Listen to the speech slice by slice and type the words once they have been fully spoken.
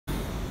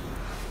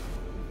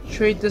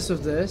Trade this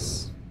with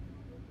this.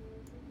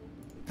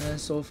 And then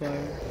soul fire.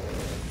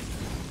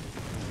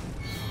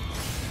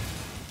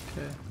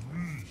 Okay.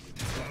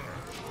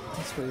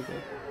 That's pretty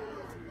good.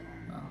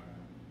 Wow.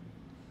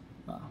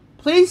 Wow.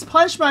 Please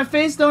punch my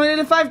face,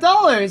 donated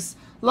 $5!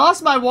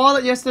 Lost my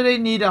wallet yesterday,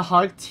 need a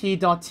hug,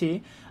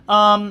 T.T.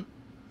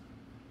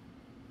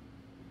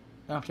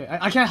 Okay,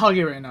 I can't hug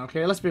you right now,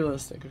 okay? Let's be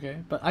realistic,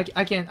 okay? But I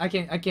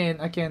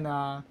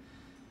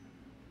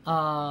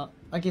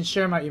can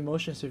share my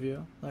emotions with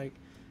you, like.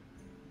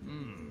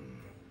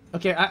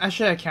 Okay,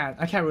 actually I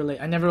can't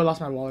relate. I never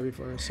lost my wallet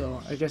before, so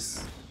I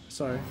guess,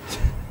 sorry.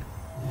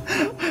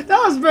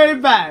 That was very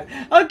bad.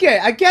 Okay,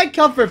 I can't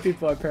comfort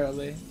people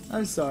apparently.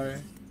 I'm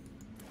sorry.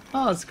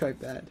 Oh, it's quite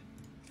bad.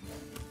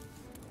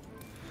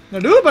 No,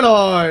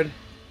 Lord.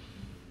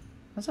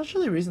 That's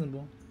actually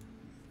reasonable.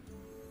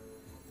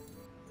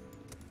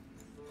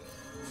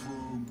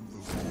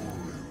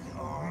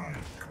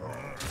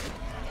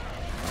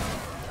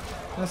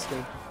 That's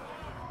good.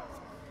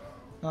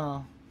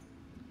 Oh.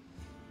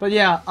 But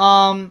yeah,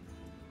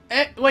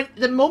 when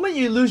the moment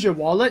you lose your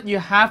wallet, you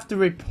have to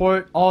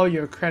report all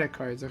your credit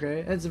cards,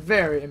 okay? It's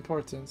very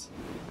important.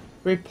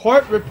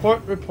 Report.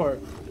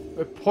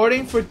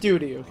 Reporting for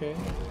duty, okay?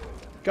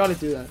 Gotta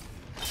do that.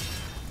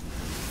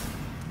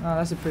 Oh,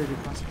 that's a pretty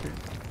good concentrate.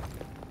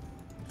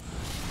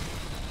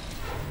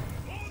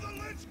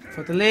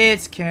 For the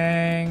Lich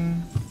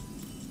King.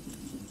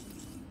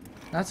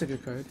 That's a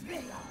good card.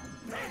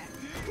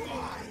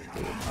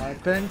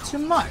 Open to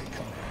my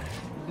command.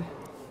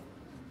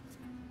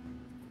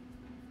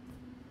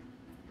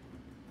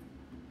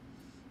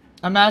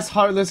 AMAZ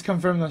Heartless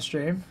confirmed the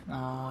stream.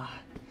 Ah,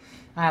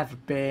 I have a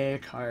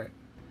big heart.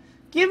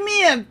 Give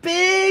me a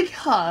big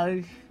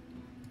hug.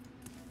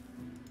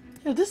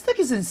 Yo, this deck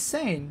is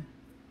insane.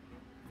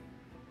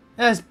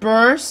 It has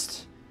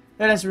burst.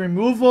 It has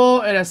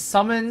removal. It has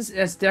summons. It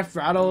has death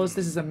rattles.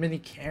 This is a mini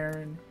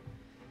Cairn.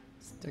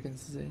 This deck is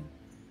insane.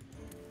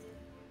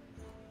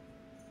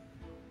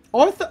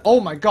 Ortho.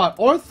 Oh my god.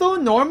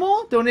 Ortho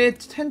normal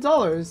donated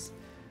 $10.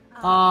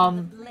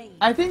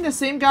 I think the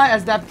same guy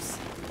as that.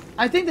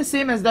 I think the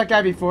same as that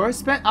guy before.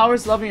 Spent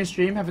hours loving your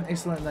stream. Have an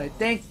excellent night.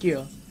 Thank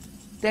you.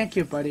 Thank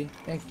you, buddy.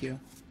 Thank you.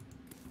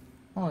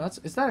 Oh,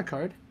 is that a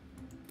card?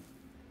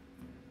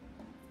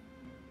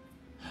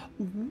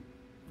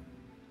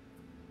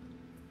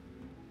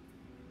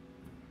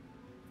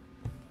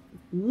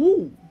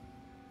 Ooh.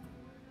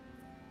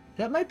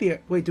 That might be a...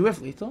 Wait, do we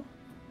have lethal?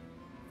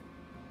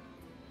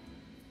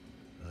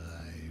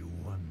 I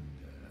wonder.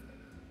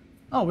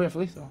 Oh, we have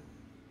lethal.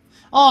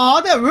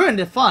 Oh, that ruined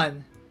the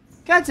fun.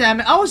 God damn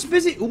it, I was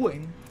busy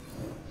oohing.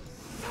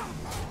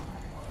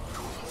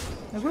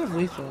 Like, we have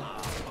lethal.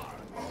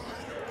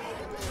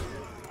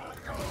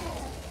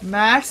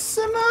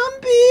 Maximum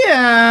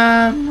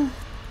BM.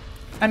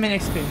 I mean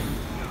XP.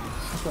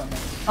 That's what I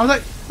meant. I was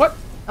like, what?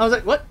 I was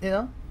like, what? You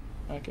know?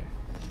 Okay.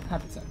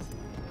 Happy sense.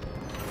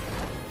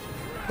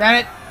 Damn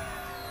it.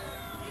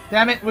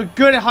 Damn it, we're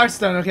good at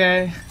Hearthstone,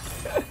 okay?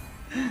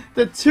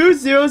 The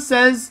 2-0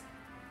 says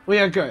we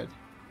are good.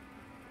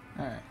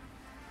 Alright.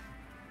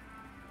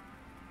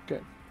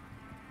 Good.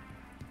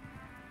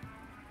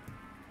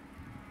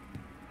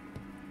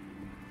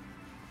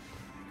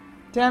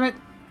 Damn it.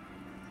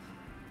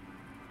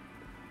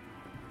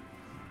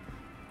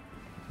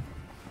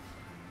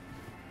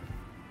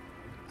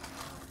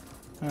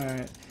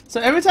 Alright. So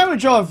every time we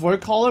draw a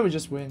Void Caller, we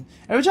just win.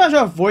 Every time I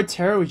draw a Void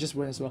Terror, we just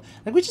win as well.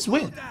 Like, we just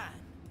win.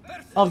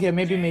 Okay,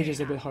 maybe Mage is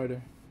a bit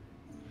harder.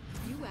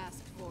 You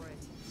asked for it.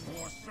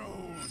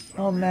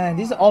 Oh man,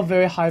 these are all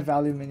very high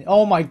value minions.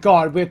 Oh my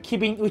god, we're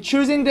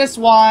choosing this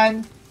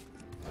one.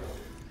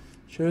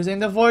 Choosing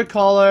the Void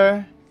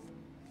Caller.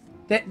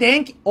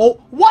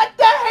 Oh, what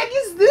the heck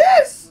is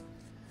this?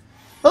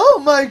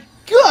 Oh my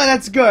god,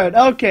 that's good.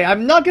 Okay,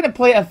 I'm not gonna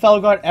play a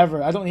Felguard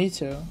ever. I don't need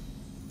to.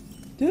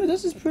 Dude,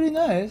 this is pretty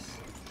nice.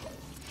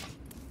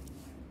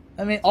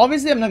 I mean,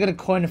 obviously I'm not gonna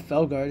coin a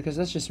Felguard because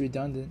that's just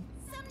redundant.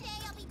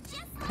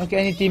 Okay,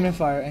 I need Demon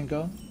Fire and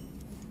go.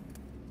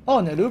 Oh,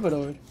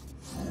 Nerubador.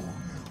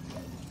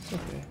 It's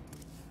okay.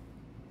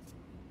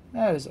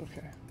 That is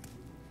okay.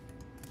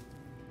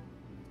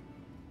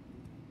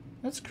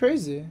 That's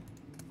crazy.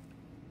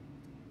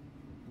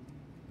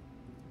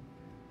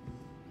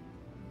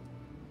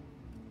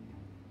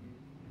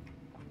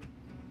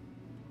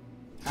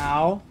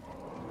 Ow.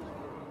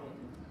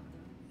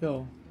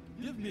 Yo.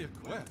 Give me a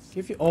quest.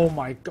 Give you. Oh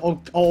my.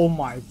 Oh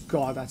my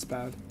god, that's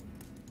bad.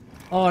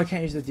 Oh, I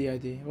can't use the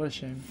DID. What a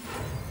shame.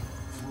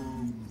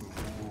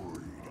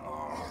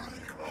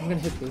 I'm gonna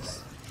hit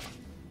this.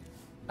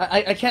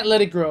 I can't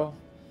let it grow.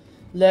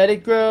 Let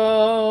it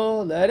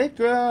grow. Let it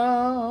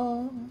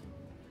grow.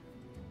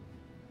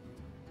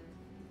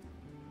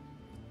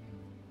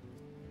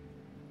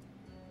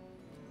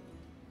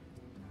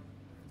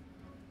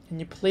 Can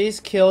you please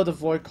kill the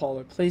Void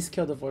Caller? Please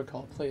kill the Void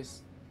Caller.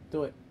 Please.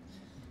 Do it.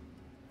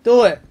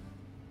 Do it!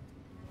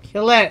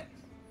 Kill it!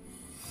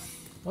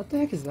 What the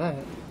heck is that?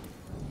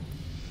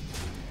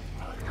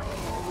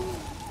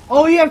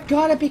 Oh, you've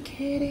gotta be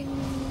kidding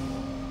me!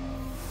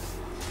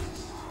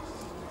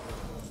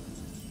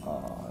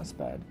 That's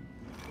bad.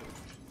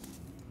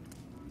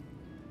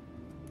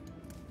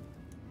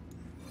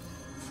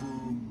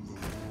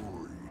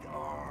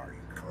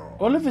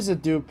 What if it's a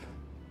dupe?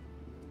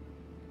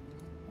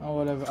 Oh,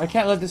 whatever. I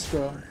can't let this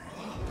go.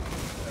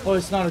 Oh,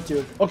 it's not a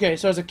dupe. Okay,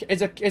 so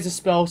it's a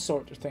spell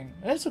sort of thing.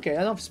 That's okay. I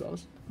don't have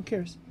spells. Who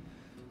cares?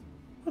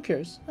 Who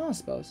cares? I don't have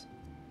spells.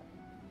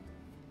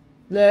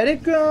 Let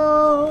it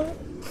go.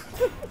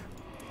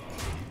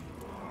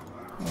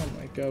 Oh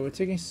my god, we're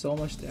taking so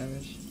much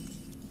damage.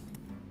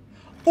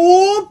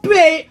 Oh,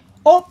 babe!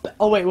 Oh,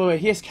 wait.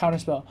 He has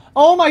counterspell.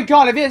 Oh my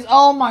god, if he has.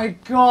 Oh my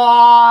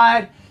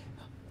god!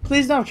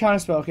 Please don't have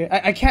counterspell, okay?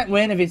 I can't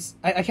win if it's.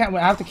 I can't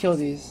win. I have to kill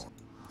these.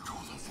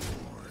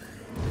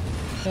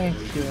 Thank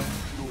you.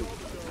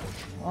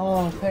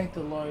 Oh, thank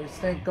the Lord.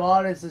 Thank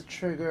God it's a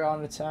trigger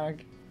on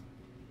attack.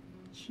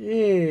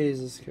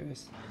 Jesus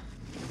Christ.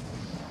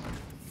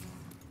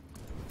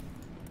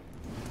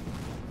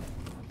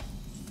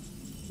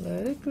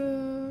 Let it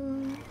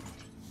go.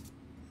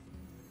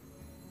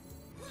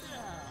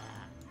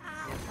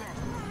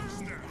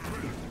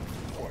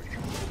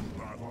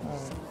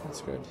 Alright,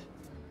 that's good.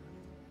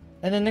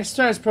 And the next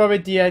turn is probably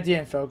DID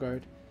and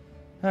Felguard.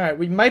 Alright,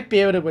 we might be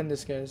able to win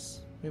this,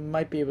 guys. We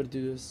might be able to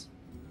do this.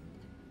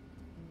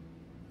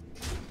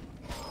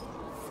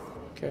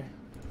 Okay.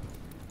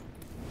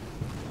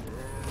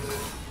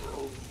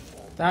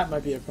 That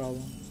might be a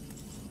problem.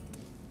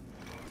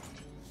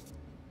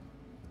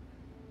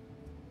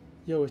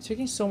 Yo, we're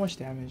taking so much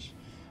damage.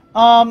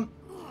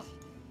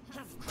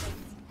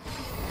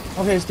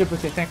 Okay, it's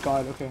duplicate, thank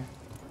God, okay.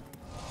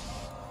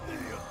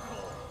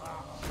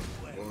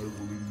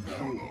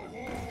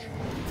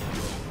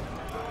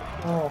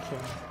 Oh, okay.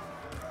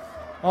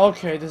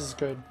 Okay, this is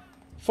good.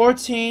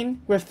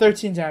 14 with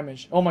 13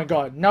 damage. Oh my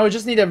god. Now we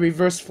just need a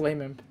reverse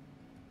flame imp.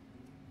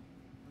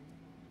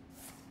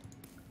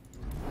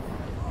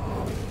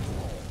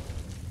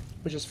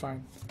 Which is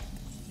fine.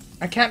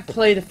 I can't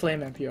play the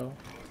flame imp, yo.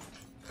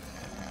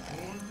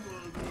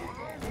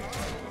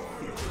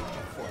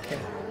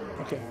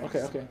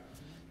 Okay.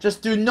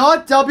 Just do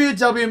not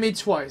WW me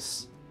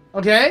twice.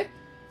 Okay?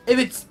 If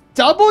it's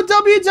double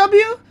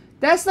WW,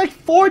 that's like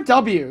 4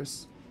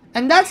 Ws.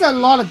 And that's a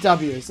lot of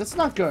W's. That's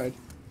not good.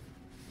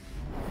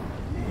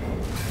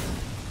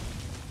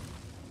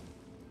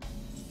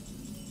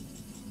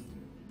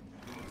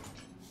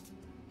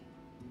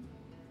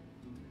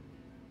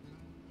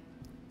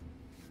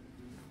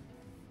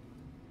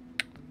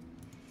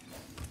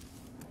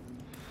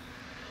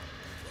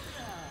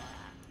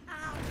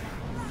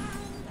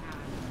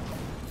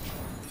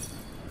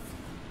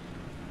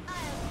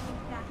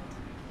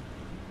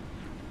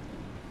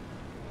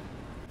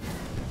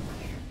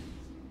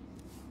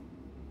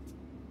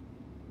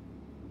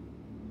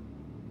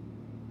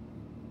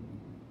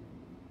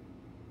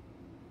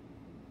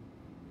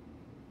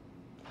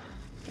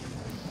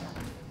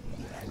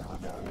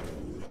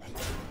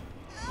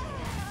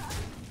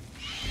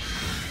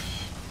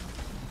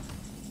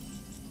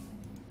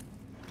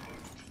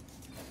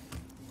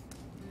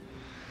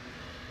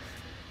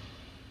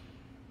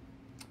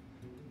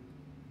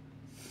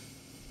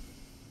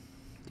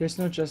 There's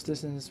no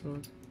justice in this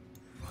world.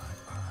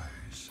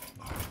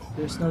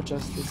 There's no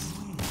justice.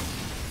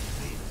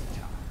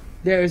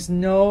 There is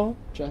no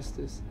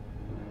justice.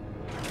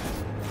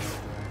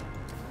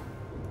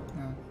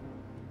 No.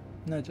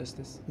 No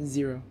justice.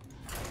 Zero.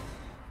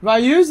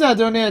 Ryuza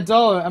donated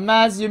 $1.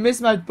 Amaz, you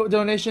missed my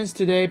donations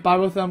today.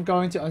 Bible thumb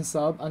going to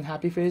unsub.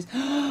 Unhappy face.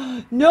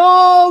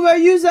 No!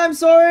 Ryuza, I'm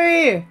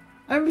sorry!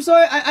 I'm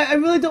sorry. I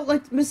really don't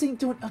like missing.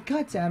 Oh,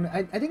 God damn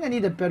it. I think I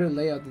need a better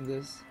layout than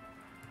this.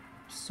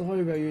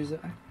 Sorry, Ryuza.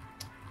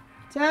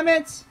 Damn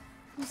it!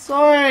 I'm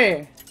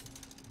sorry.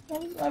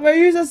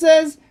 Ryuza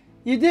says,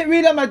 you did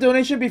read out my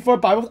donation before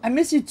Bible. I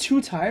missed you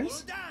 2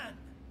 times.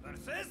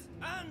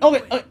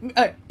 Okay,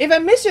 if I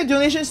miss your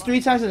donations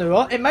 3 times in a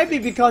row, it might be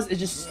because it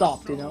just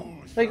stopped, you know?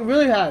 Like, it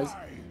really has.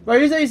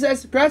 Ryuza, he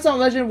says, congrats on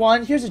Legend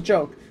 1. Here's a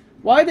joke.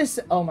 Why this?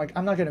 Oh my,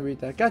 I'm not gonna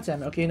read that. God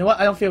damn it. Okay, you know what?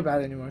 I don't feel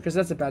bad anymore, because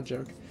that's a bad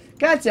joke.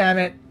 God damn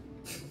it.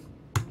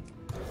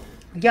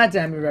 God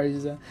damn it,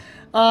 Ryuza.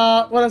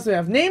 What else do we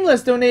have?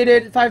 Nameless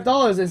donated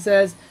 $5 and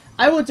says,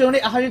 I will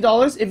donate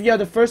 $100 if you are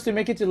the first to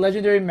make it to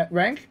legendary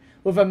rank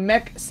with a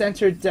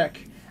mech-centered deck.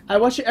 I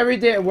watch it every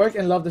day at work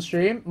and love the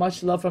stream.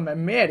 Much love from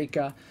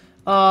America.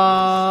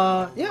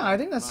 Yeah, I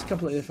think that's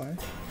completely fine.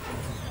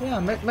 Yeah,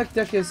 mech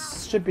deck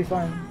should be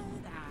fine.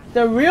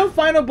 The real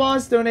final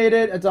boss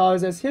donated $1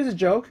 and says, here's a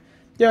joke.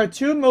 There are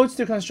 2 modes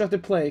to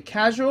constructed play,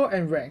 casual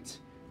and ranked.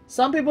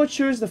 Some people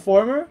choose the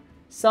former,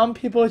 some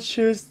people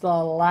choose the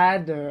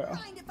latter.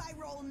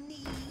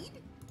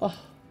 Oh.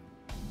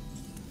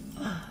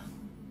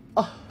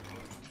 Oh.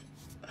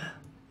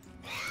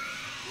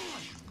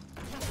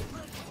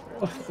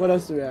 What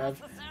else do we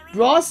have?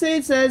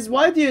 Brosade says,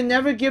 why do you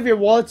never give your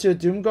wallet to a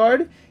Doom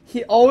Guard?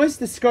 He always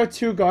discards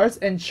 2 guards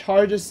and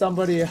charges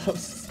somebody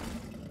else.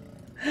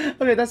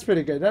 Okay, that's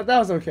pretty good. That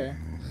was okay.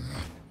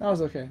 That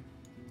was okay.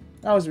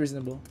 That was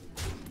reasonable.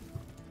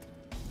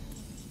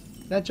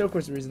 That joke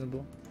was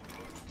reasonable.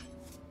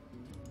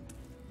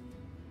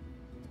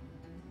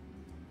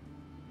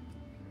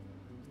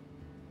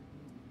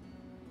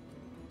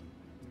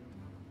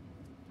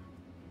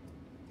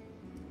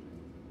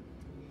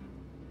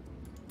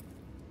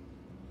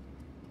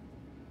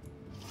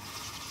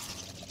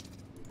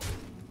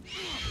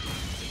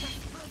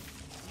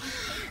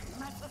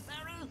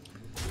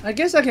 I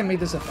guess I can make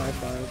this a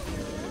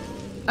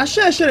 5-5.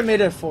 Actually, I should have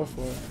made it a 4-4.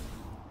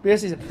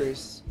 Because he's a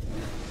priest.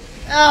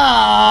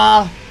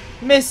 Ah!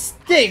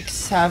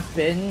 Mistakes have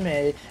been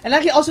made. And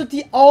I can also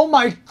oh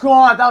my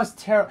god, that was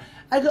terrible.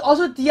 I could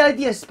also DID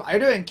a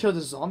spider and kill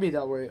the zombie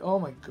that way. Oh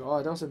my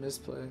god, that was a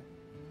misplay.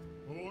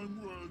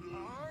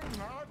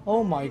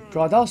 Oh my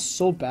god, that was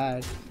so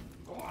bad.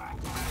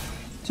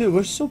 Dude,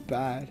 we're so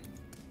bad.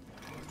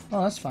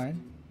 Oh, that's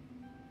fine.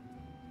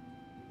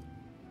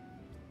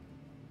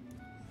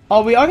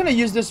 Oh, we are gonna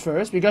use this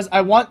first because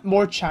I want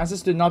more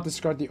chances to not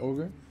discard the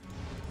ogre.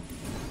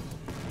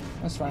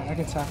 That's fine, I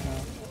can tap now.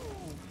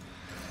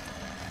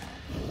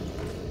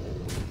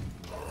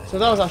 So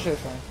that was actually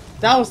fine.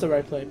 That was the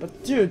right play.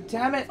 But dude,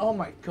 damn it, oh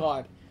my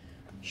god.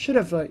 Should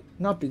have like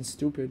not been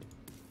stupid.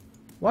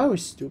 Why are we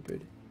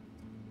stupid?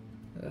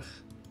 Ugh.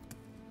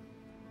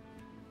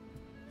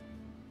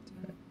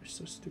 Damn it, we're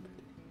so stupid.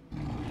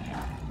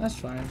 That's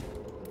fine.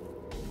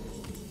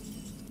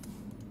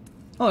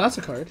 Oh, that's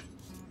a card.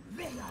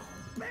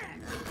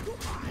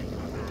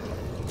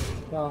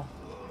 Wow.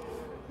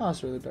 That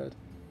was really bad.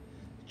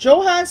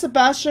 Johann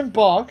Sebastian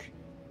Bach,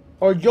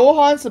 or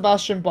Johann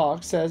Sebastian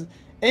Bach says,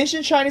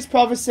 ancient Chinese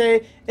prophets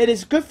say it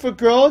is good for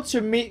girl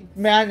to meet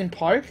man in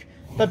park,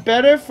 but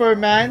better for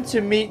man to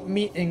meet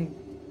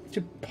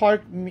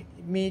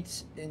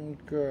in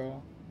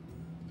girl.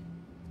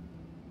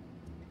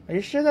 Are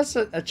you sure that's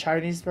what a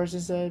Chinese person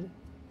said?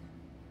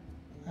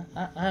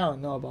 I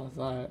don't know about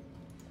that.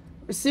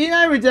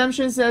 C9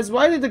 Redemption says,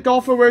 why did the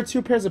golfer wear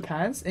 2 pairs of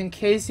pants? In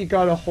case he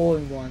got a hole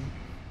in one.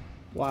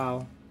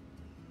 Wow.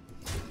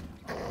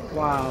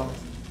 Wow.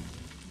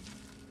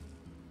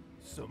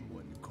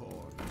 Someone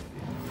called.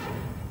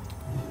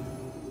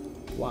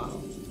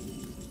 Wow.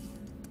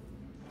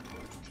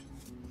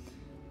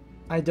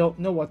 I don't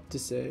know what to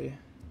say.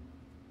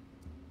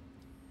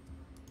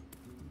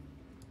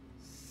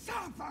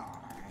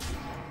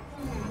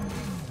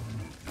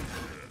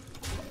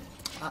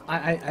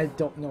 I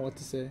don't know what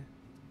to say.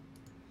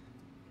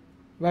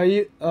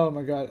 Ryu, oh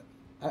my god.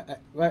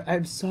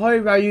 I'm sorry,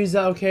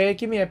 Ryuza, okay?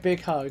 Give me a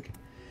big hug.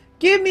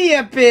 Give me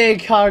a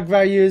big hug,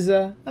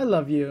 Ryuza. I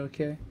love you,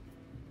 okay?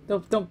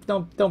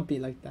 Don't be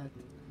like that.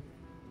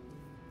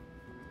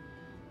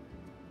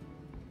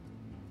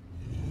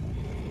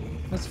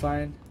 That's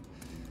fine.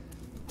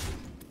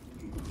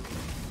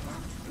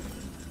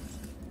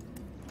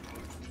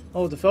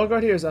 Oh, the fell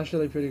guard here is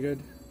actually pretty good.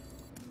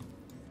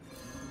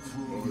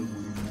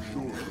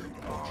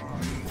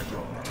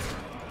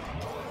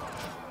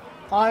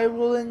 I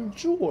will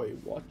enjoy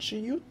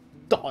watching you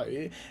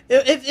die.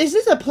 Is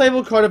this a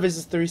playable card if it's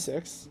a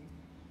 3/6?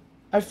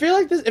 I feel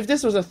like this. If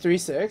this was a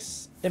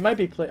 3/6, it might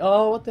be play.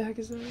 Oh, what the heck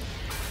is that?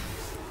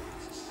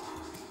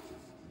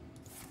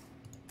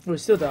 Oh, it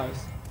still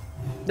dies.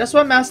 That's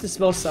why Master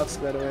Spell sucks,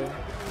 by the way.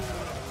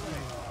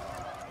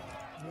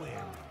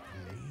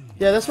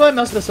 Yeah, that's why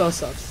Master Spell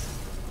sucks.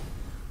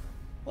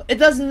 It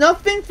does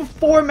nothing for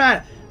 4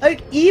 mana.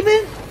 Like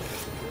even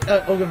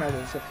Ogre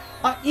Master.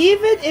 So,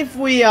 even if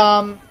we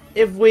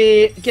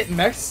get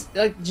mechs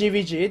like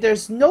GVG,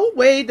 there's no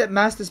way that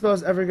Master Spell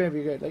is ever gonna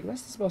be good. Like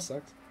Master Spell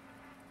sucks.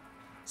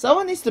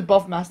 Someone needs to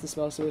buff Master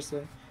Spell,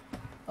 seriously.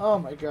 Oh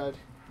my god.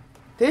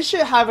 They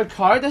should have a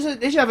card. They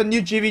should have a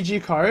new GVG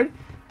card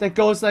that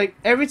goes like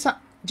every time.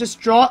 Just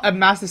draw a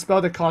Master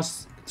Spell that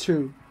costs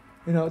 2.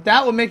 You know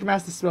that will make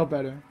Master Spell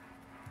better,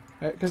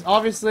 right? Because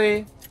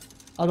obviously,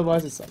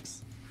 otherwise it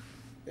sucks.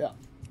 Yeah.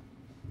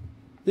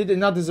 They did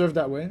not deserve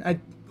that win. I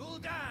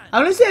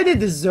wouldn't say I did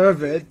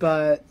deserve it,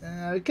 but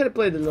I could have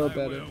played a little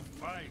better.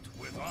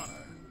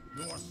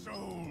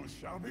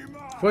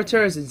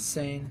 Vorter is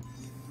insane.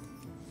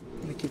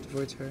 I'm gonna keep the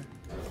Vorter.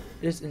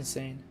 It is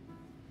insane.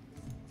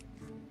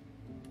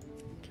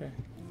 Okay,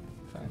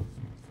 fine.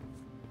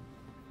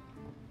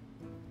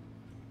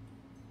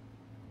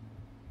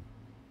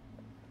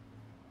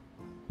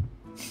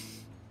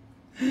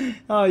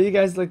 Oh, you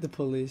guys like the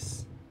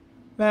police.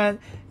 Man,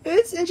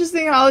 it's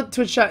interesting how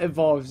Twitch chat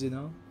evolves, you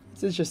know?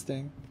 It's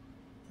interesting.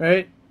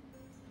 Right?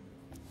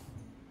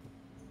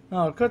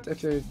 Oh, cut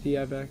actually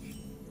DI back.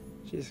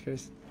 Jesus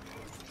Christ.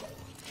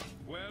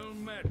 Well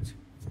met.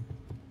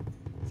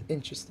 It's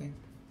interesting.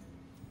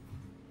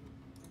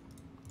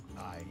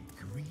 I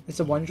agree. It's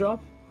a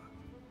 1-drop?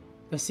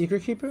 A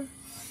Secret Keeper?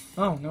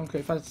 Oh, no,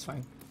 okay, that's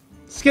fine.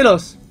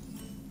 Skittles!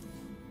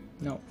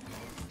 No.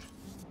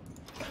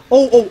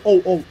 Oh.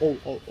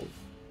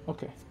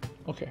 Okay.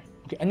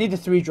 I need a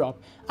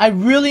 3-drop. I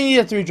really need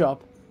a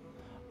 3-drop.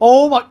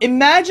 Oh my,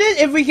 imagine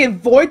if we can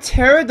Void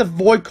Terror the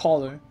Void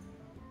Caller.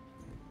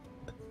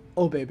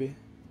 Oh baby.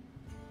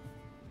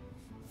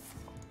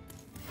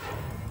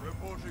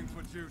 Reporting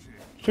for duty.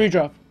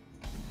 3-drop.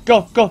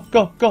 Go.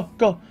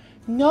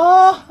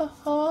 No.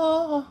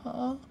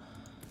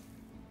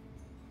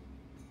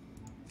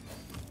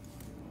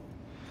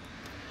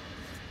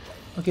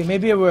 Okay,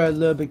 maybe we're a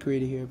little bit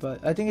greedy here,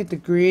 but I think the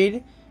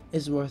greed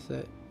is worth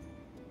it.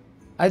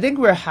 I think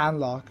we're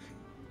hand lock.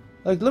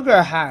 Like, look at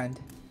our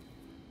hand.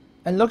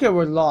 And look at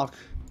we're lock.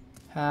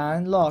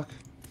 Hand lock.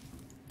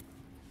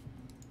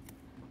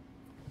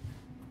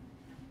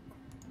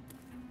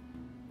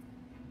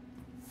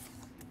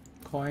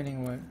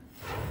 Coining what?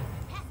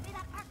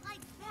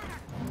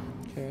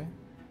 Okay.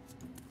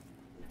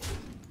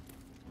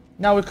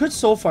 Now we could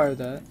soul fire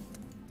that.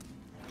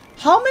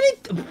 How many?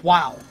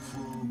 Wow.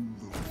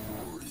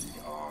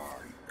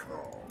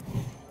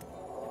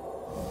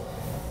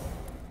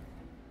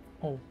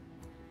 Oh.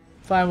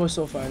 Fine, we'll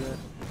soul fire that.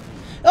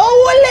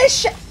 Oh, holy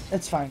shit!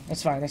 That's fine.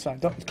 That's fine. That's fine.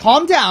 Don't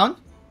calm down.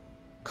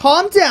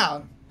 Calm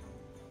down.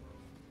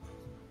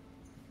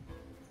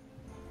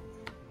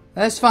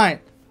 That's fine.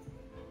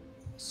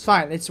 It's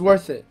fine. It's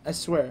worth it. I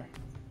swear.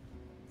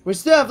 We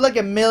still have like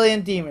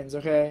 1,000,000 demons,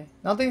 okay?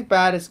 Nothing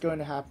bad is going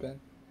to happen.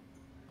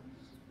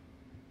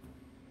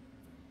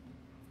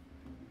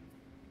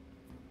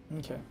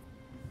 Okay.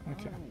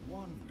 Okay.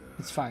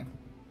 It's fine.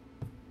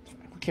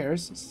 Who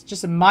cares? It's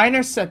just a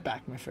minor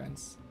setback, my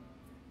friends.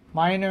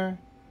 Minor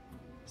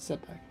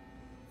setback.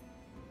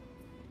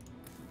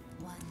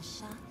 One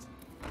shot.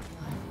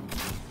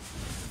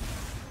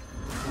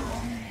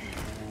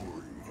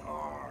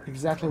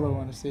 Exactly what I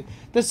want to see.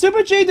 The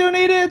Super J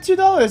donated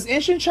 $2.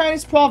 Ancient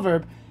Chinese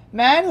proverb.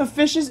 Man who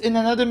fishes in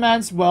another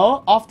man's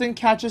well often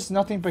catches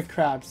nothing but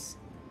crabs.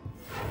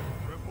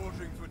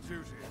 Reporting for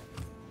duty.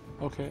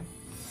 Okay.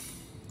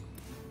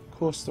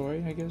 Cool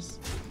story, I guess.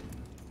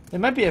 It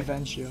might be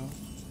avenged, yo.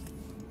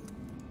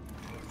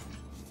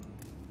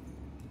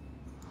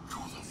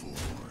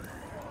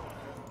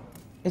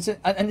 It's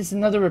and it's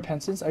another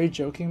repentance. Are you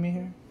joking me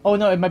here? Oh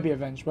no, it might be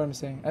avenged. What I'm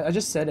saying, I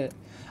just said it.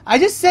 I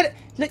just said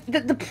it.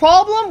 The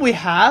problem we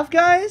have,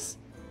 guys,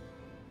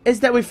 is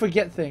that we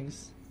forget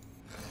things.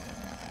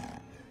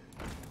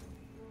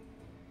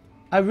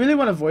 I really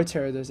want to void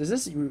terror this. Is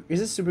this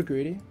super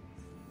greedy?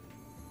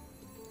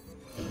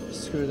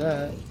 Screw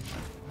that.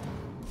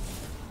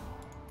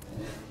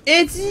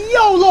 It's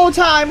YOLO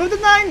time with the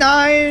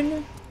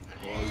 9-9.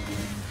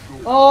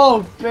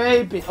 Oh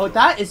baby. Oh,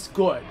 that is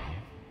good.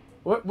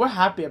 We're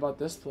happy about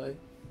this play.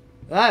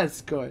 That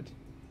is good.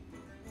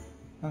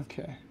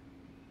 Okay.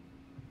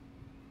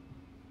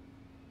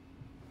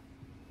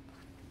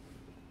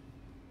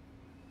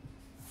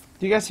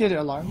 Do you guys hear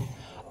the alarm?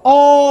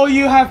 Oh,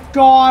 you have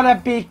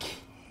gotta be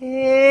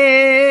kidding.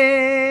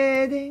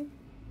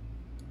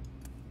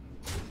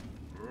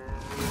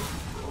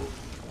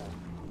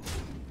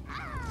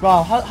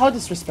 Wow, how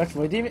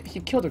disrespectful. He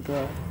killed a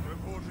girl.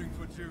 Reporting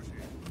for duty.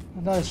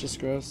 That is just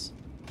gross.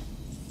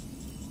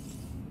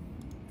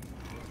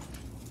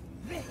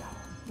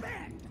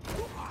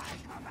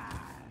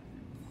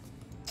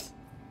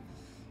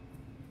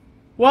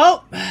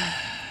 Well,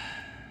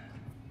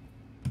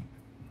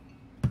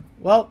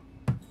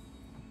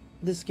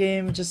 this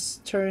game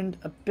just turned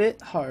a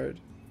bit hard.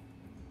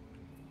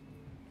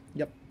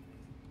 Yep.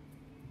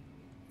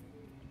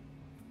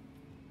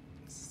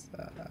 It's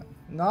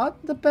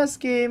not the best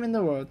game in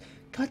the world.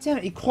 God damn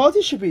it,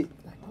 equality should be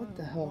like, what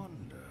the hell?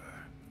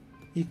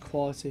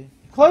 Equality.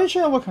 Equality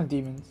shouldn't work on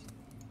demons.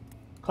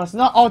 Cause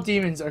not all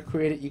demons are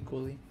created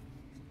equally.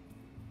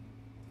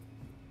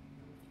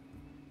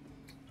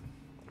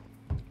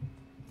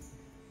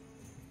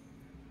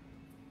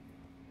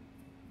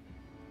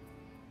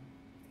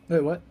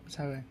 Wait, what? What's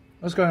happening?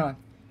 What's going on?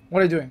 What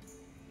are you doing?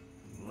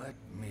 Let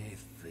me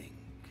think.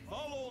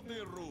 Follow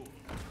the rules.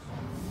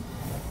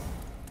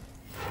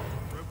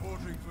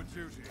 Reporting for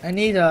duty. I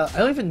need I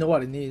don't even know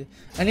what I need.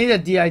 I need a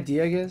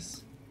DID, I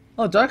guess.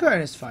 Oh, Dark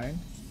Iron is fine.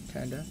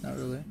 Kinda, not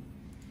really.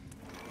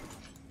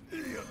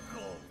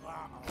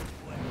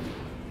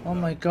 Oh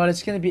my god,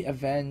 it's gonna be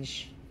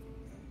Avenge.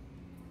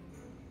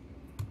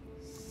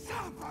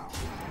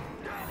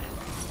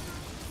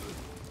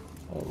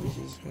 Oh,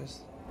 Jesus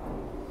Christ.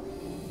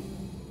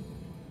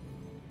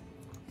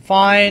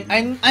 Fine,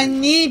 I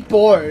need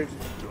board.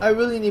 I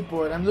really need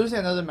board. I'm losing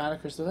another mana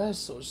crystal. That is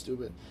so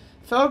stupid.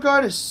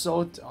 Felguard is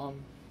so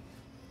dumb.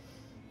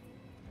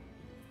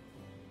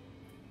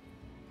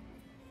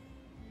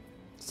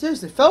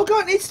 Seriously,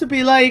 Felguard needs to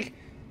be like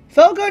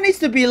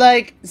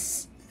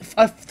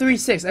a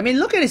 3/6. I mean,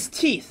 look at his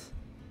teeth.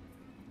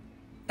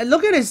 And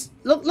look at his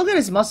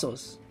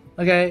muscles.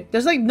 Okay?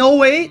 There's like no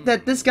way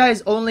that this guy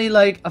is only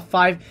like a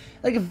 5.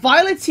 Like a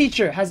Violet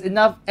Teacher has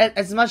enough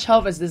as much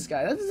health as this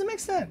guy. That doesn't make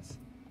sense.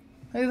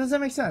 Like, does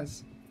that make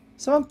sense?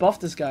 Someone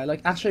buff this guy.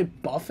 Like, actually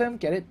buff him?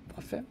 Get it?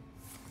 Buff him?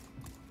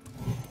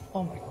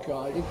 Oh my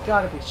god. You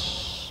gotta be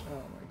oh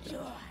my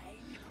god.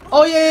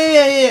 Oh,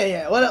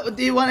 yeah. What,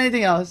 do you want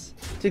anything else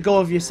to go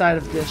with your side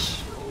of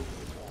dish?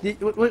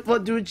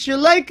 Would you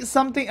like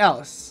something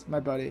else, my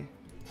buddy?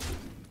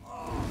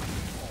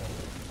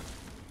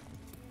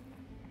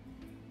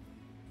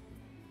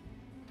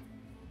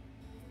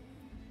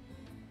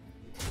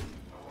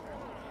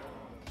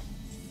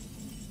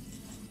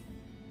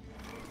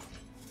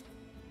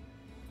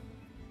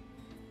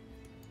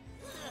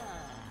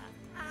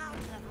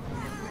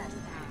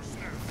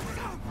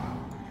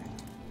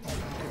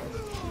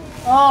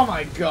 Oh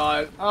my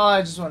god. Oh,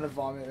 I just want to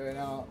vomit right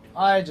now.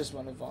 I just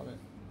want to vomit.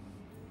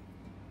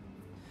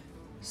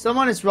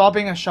 Someone is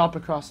robbing a shop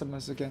across from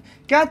us again.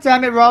 God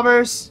damn it,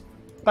 robbers!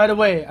 By the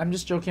way, I'm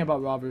just joking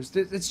about robbers.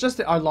 It's just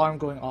the alarm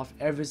going off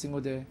every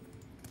single day.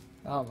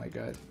 Oh my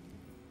god.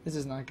 This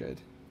is not good.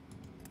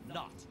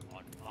 not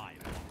on my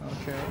watch.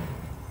 Okay.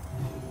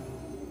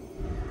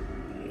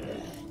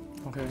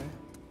 Okay.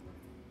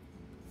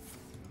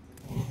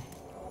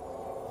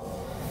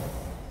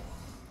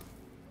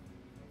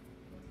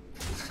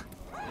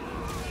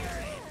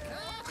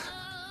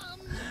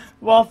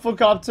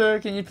 Wafflecopter,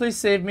 can you please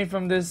save me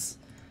from this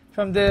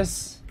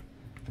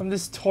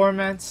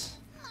torment?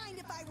 Mind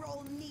if I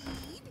roll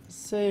need?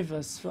 Save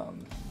us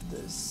from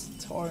this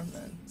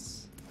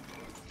torment.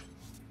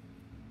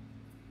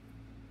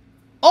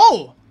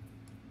 Oh!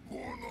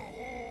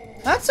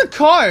 That's a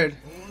card!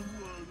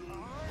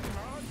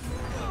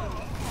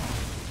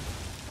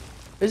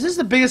 Is this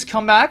the biggest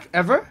comeback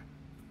ever?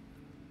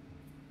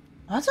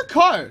 That's a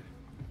card!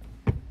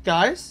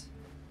 Guys?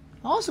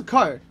 Oh, it's a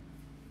card.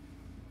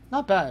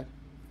 Not bad.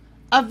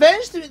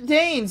 Avenged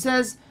Dane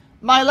says,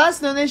 my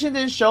last donation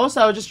didn't show,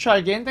 so I'll just try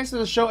again. Thanks for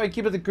the show and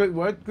keep up the good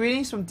work.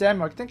 Greetings from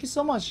Denmark. Thank you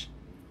so much,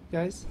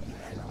 guys.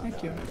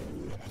 Thank you.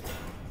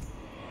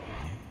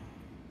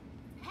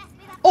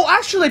 Oh,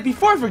 actually,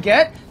 before I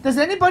forget, does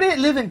anybody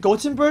live in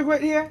Gothenburg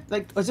right here?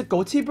 Like, is it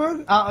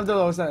Gothenburg? I don't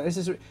know what's that. It's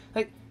just,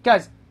 like,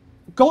 guys,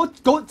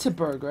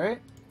 Gothenburg, right?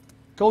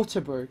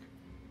 Gothenburg.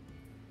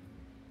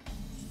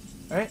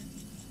 Right?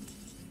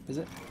 Is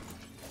it?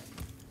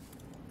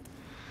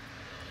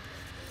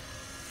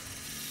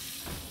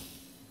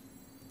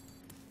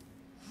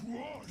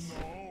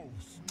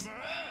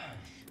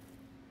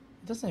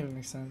 It doesn't even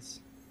make sense.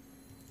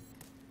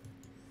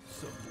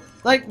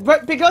 Like,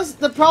 but because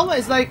the problem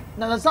is like,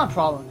 no, that's not a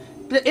problem.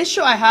 The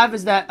issue I have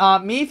is that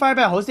me,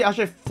 Firebat, Hosty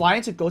actually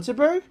flying to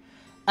Gothenburg,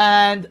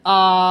 and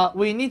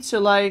we need to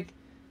like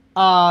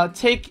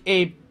take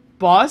a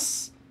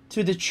bus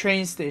to the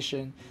train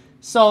station.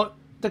 So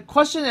the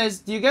question is,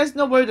 do you guys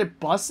know where the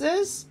bus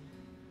is?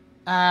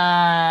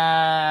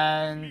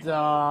 And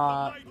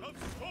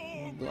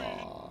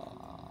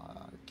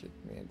kick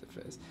me in the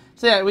face.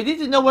 So yeah, we need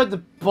to know where the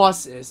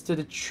bus is to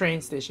the train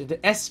station, the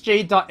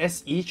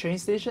SJ.SE train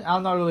station.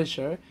 I'm not really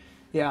sure.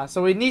 Yeah,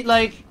 so we need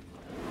like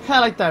kind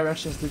of like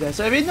directions to that.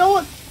 So if you know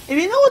what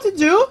to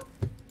do,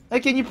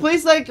 like, can you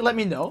please like let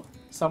me know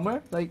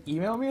somewhere, like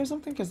email me or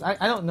something, because I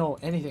don't know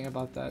anything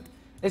about that.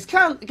 It's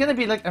kind of gonna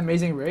be like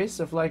Amazing Race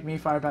of like me,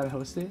 Firebat, and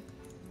Hosty,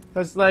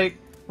 because like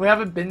we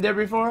haven't been there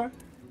before,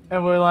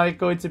 and we're like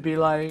going to be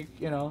like,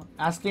 you know,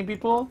 asking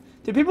people.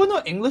 Do people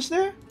know English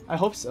there? I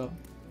hope so.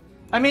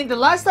 I mean, the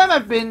last time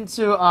I've been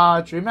to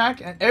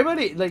DreamHack, and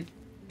everybody like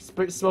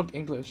spoke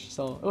English,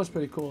 so it was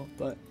pretty cool.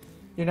 But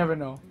you never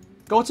know.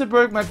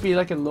 Gothenburg might be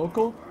like a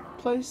local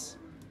place,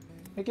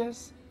 I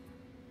guess.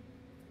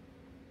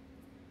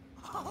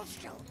 I'll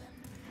show them.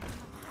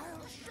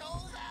 I'll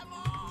show them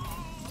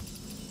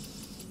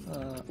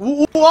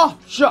all. Ooh, ah,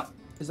 shut.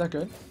 Is that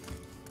good?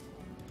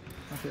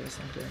 Okay, that's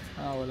not good.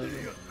 Oh,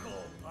 whatever.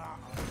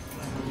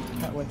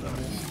 Can't win from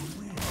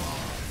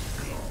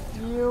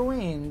here. You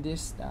win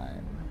this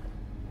time.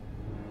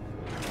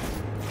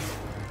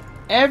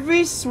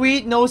 Every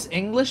Swede knows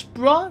English,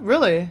 bruh?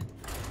 Really?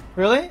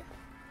 Really?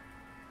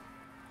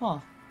 Huh.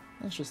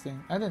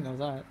 Interesting. I didn't know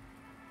that.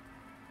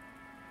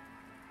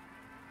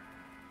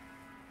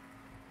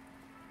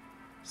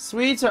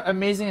 Swedes are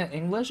amazing at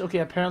English? Okay,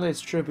 apparently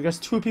it's true because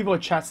 2 people in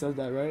chat said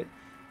that, right?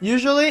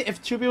 Usually, if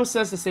 2 people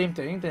says the same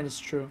thing, then it's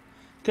true.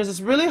 Because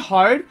it's really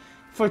hard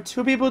for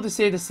 2 people to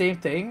say the same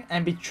thing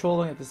and be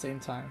trolling at the same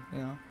time, you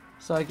know?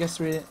 So I guess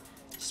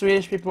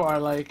Swedish people are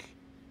like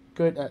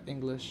good at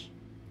English.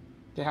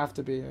 They have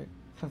to be, right?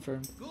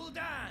 Confirmed.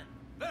 Gul'dan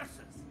versus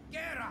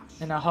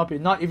Garrosh. And I'll help you,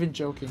 not even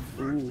joking.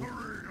 Ooh.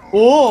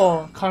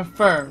 Oh,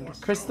 confirmed.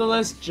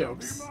 Crystallis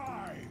jokes.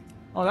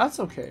 Oh, that's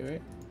okay,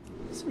 right?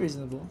 It's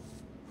reasonable.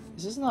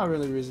 This is not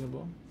really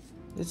reasonable.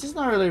 This is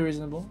not really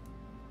reasonable.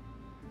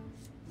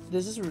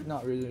 This is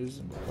not really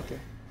reasonable. Okay.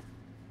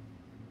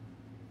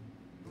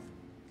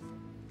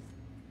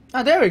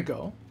 Ah, there we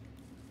go.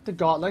 The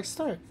godlike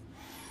start.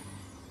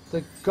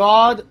 The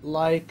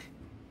godlike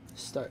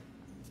start.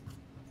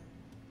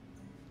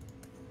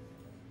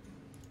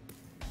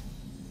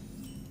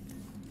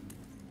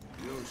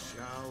 You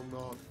shall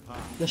not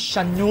pass. The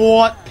shall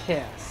not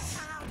pass.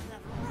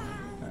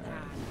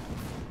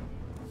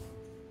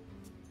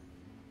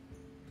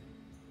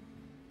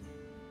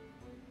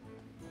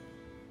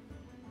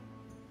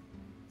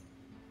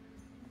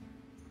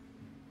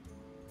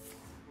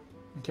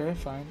 Okay,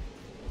 fine.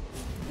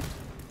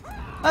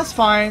 That's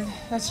fine.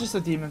 That's just a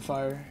demon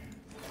fire.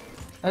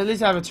 At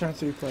least I have a turn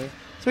 3 play.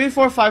 3,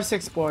 4, 5,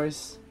 6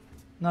 boys.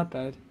 Not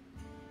bad.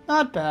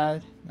 Not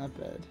bad. Not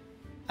bad.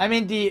 I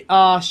mean, the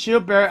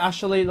shield bearer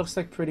actually looks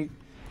like pretty...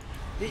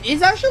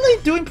 He's actually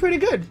doing pretty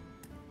good.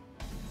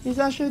 He's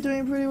actually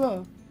doing pretty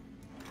well.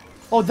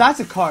 Oh, that's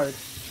a card.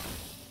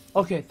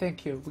 Okay,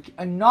 thank you.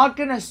 I'm not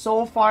gonna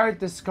so far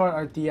discard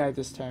our DI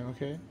this time,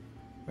 okay?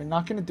 We're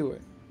not gonna do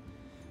it.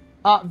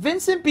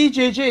 Vincent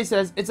BJJ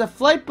says, it's a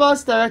flight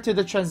bus direct to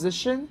the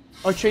transition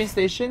or train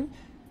station.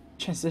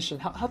 Transition.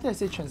 How did I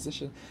say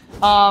transition?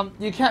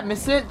 You can't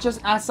miss it. Just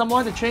ask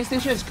someone. The train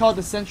station is called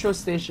the Central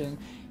Station.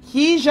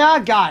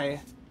 Hija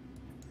Guy.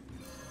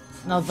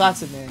 Now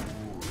that's a name.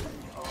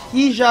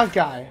 Hija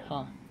Guy,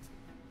 huh?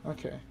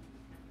 Okay.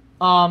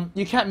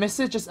 You can't miss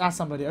it. Just ask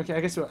somebody. Okay,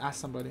 I guess we'll ask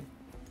somebody.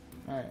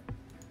 All right.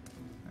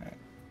 All right.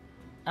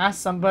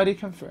 Ask somebody.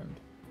 Confirmed.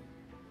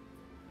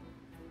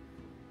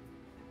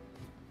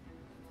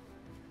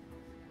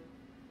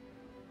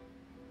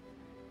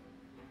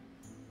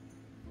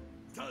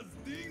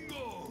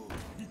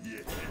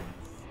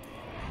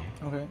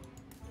 Okay.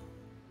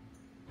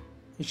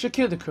 You should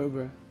kill the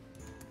cobra.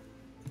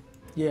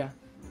 Yeah.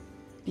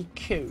 The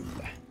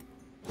cobra.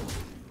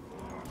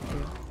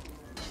 Okay.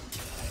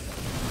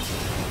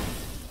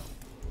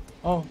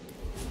 Oh.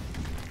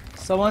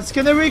 Someone's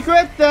gonna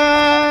regret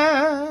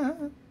that!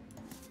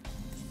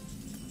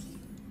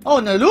 Oh,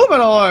 Naluba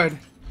Lord!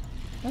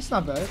 That's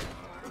not bad.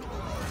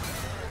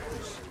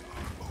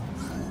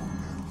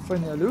 For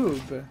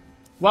Nalub.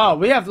 Wow,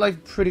 we have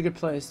like pretty good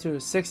plays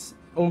too. 6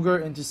 Ogre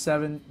into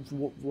 7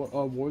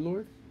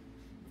 Warlord.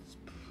 It's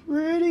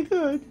pretty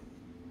good.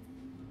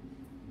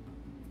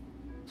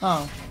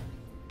 Oh.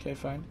 Okay,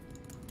 fine.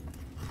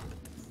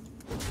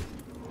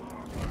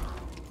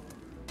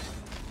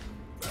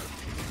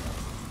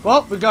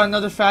 Well, we got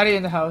another fatty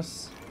in the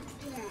house.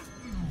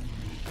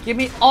 Give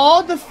me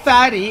all the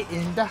fatty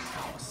in the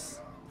house.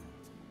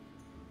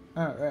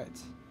 Alright.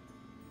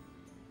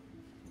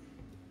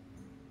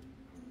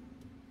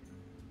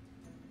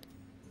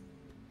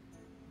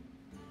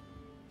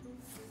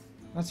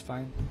 That's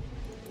fine.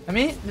 I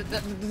mean, the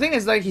thing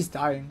is, like, he's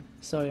dying.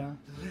 So, yeah.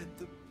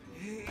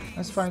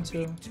 That's fine,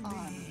 too.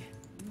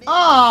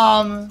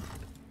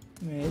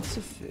 It's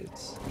a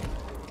fit.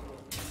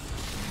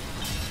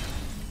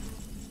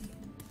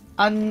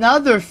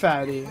 Another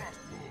fatty.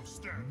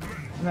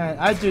 Man,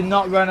 I do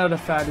not run out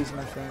of fatties,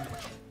 my friend.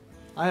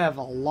 I have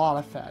a lot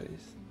of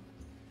fatties.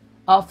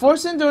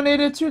 Forsen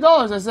donated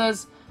 $2. It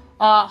says,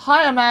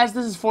 hi, Amaz,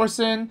 this is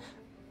Forsen.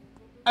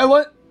 I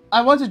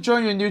want to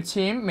join your new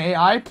team. May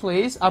I,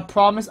 please? I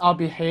promise I'll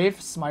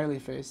behave. Smiley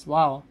face.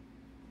 Wow.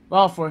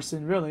 Wow,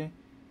 Forsen, really?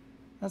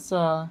 That's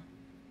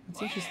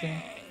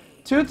interesting.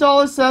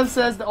 $2 sub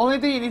says, the only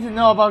thing you need to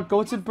know about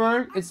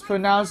Gothenburg, it's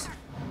pronounced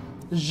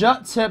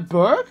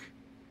Göteborg?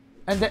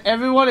 And that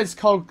everyone is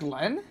called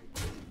Glenn?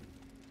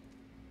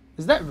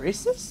 Is that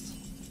racist?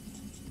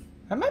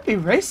 That might be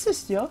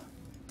racist, yo.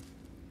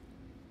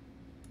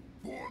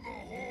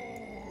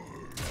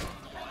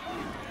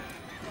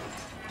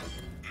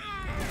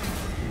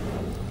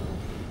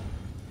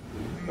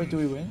 Wait, do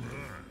we win?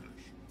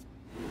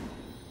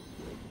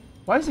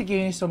 Why is he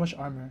gaining so much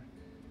armor?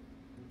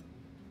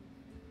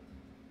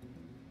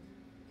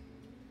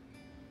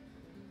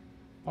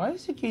 Why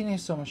is he gaining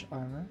so much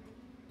armor?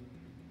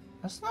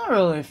 That's not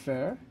really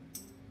fair.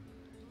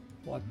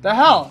 What the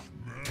hell?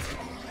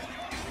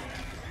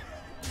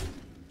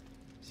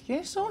 He's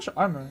getting so much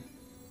armor.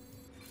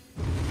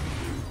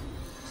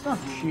 It's not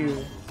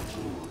cute.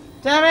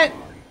 Damn it!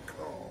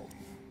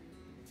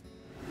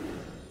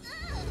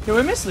 Did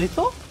we miss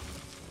lethal?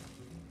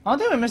 I don't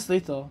think we missed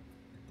lethal.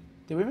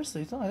 Did we miss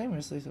lethal? I think we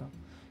missed lethal.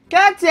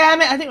 God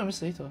damn it! I think we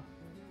missed lethal.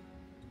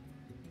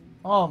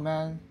 Oh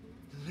man.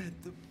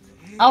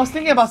 I was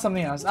thinking about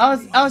something else. I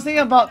was thinking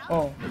about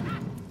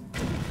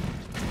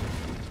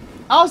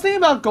I was thinking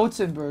about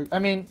Gothenburg. I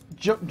mean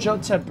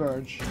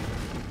Göteborg.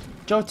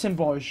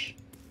 Göteborg.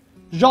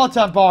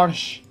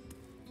 Göteborg.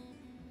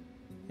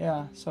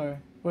 Yeah, sorry.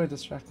 We're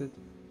distracted.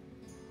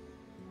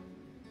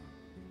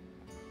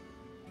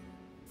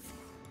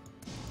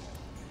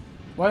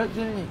 Why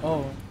didn't he?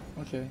 Oh,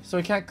 okay. So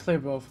we can't clear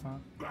both, huh?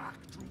 Back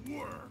to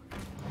work.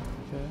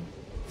 Okay.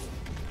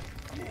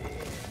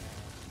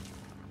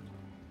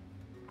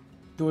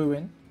 Do we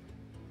win?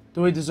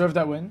 Do we deserve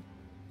that win?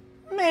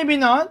 Maybe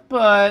not,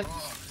 but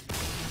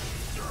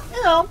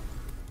you know,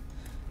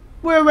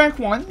 we're rank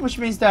 1, which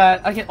means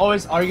that I can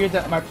always argue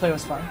that my play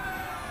was fine.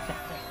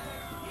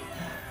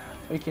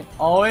 We can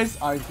always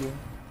argue.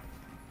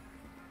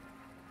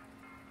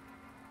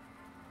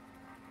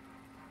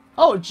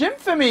 Oh, Jim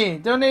for me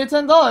donated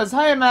 $10.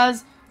 Hi,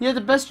 Amaz. You had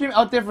the best stream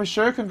out there for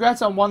sure.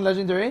 Congrats on 1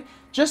 legendary.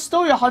 Just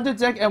stole your hunter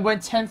deck and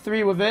went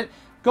 10-3 with it.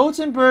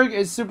 Gothenburg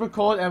is super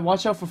cold and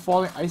watch out for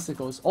falling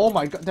icicles. Oh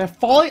my god, they're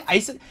falling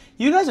icicles.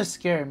 You guys are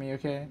scaring me,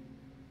 okay?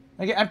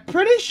 Okay, I'm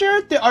pretty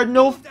sure there are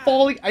no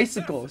falling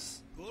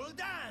icicles.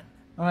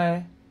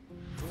 Okay.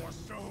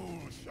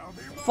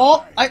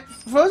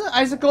 Frozen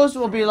icicles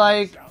will be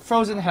like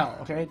frozen hell,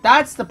 okay?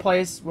 That's the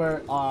place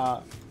where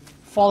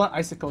fallen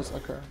icicles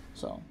occur.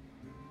 So,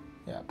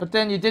 yeah. But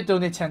then you did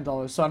donate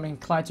 $10, so I'm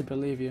inclined to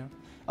believe you.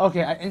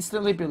 Okay, I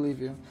instantly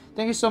believe you.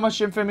 Thank you so much,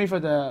 Jim, for me for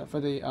the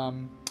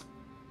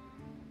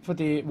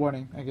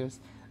warning, I guess.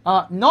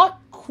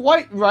 Not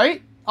quite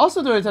right.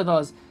 Also donated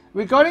 $10.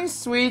 Regarding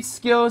Swedes'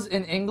 skills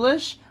in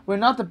English, we're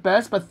not the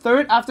best, but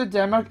 3rd after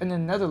Denmark and the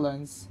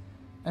Netherlands.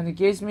 And it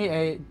gives me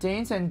a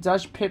Danes and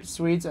Dutch pip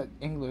Swedes at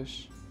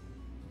English.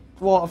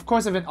 Well, of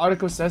course, if an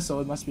article says so,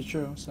 it must be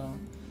true. So,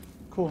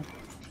 cool.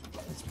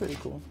 That's pretty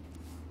cool.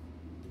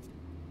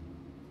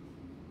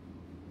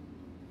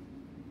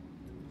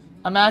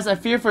 Amaz, I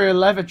fear for your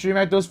life at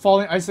DreamHack. Those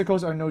falling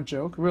icicles are no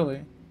joke.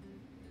 Really?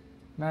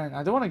 Man,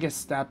 I don't want to get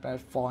stabbed by a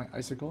falling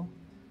icicle.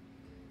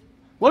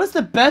 What is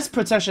the best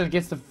protection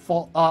against the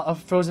fall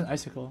of frozen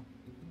icicle?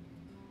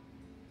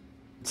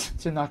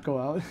 To not go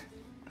out.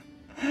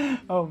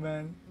 Oh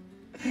man.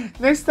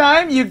 Next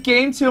time you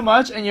game too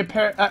much and your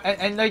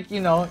and like,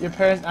 you know, your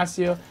parents ask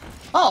you,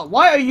 "Oh,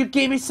 why are you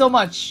gaming so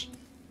much,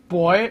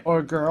 boy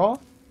or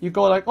girl?" You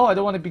go like, "Oh, I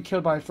don't want to be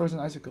killed by frozen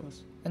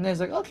icicles." And then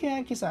it's like, "Okay,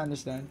 I guess I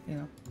understand." You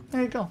know.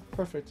 There you go.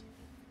 Perfect.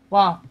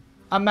 Wow.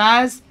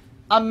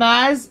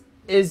 AMAZ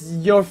is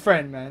your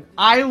friend, man.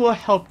 I will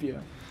help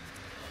you.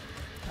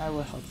 I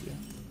will help you.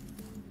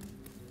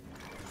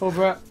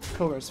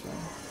 Cobra's friend.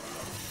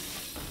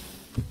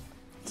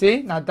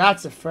 See? Now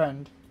that's a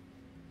friend.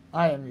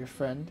 I am your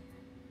friend.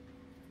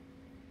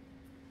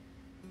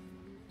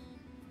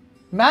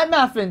 Matt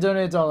Maffin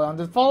donated $1. On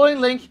the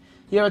following link,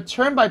 you have a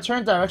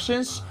turn-by-turn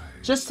directions.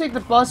 Just take the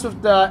bus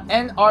with the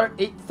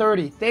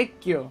NR830.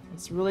 Thank you.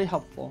 It's really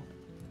helpful.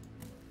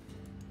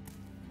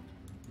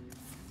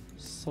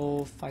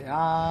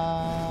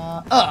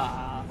 Soulfire.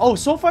 Oh,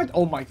 Soulfire.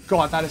 Oh my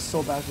god, that is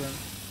so bad for him.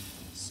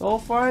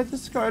 Soulfire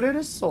discarded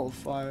is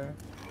Soulfire.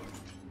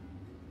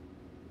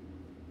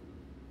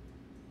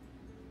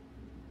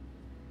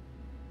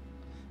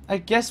 I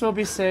guess we'll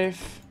be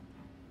safe.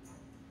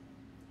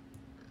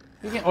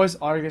 We can always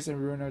Argus and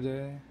ruin our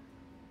day.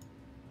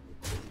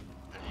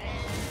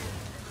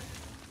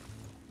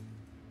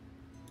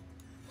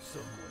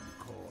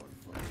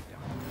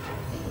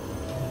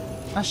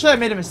 I should have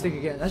made a mistake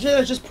again. I should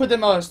have just put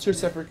them out as 2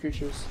 separate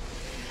creatures.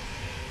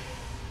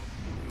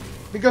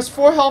 Because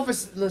 4 health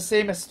is the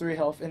same as 3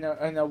 health in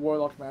a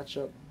Warlock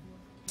matchup.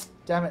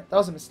 Damn it, that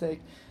was a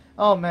mistake.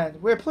 Oh man,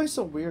 we're playing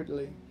so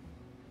weirdly.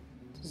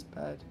 This is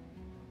bad.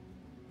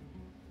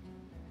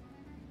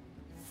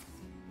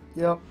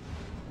 Yep,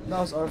 that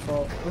was our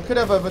fault. We could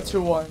have a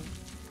 2-1.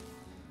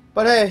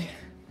 But hey.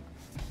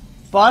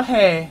 But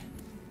hey.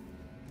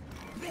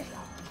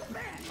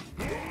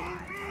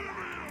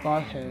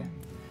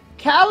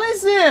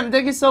 Calism!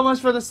 Thank you so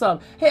much for the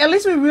sub. Hey, at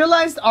least we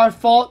realized our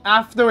fault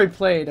after we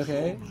played,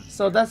 okay?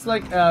 So that's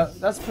like,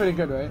 that's pretty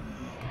good, right?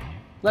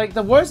 Like,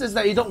 the worst is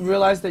that you don't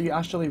realize that you're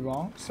actually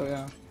wrong. So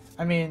yeah.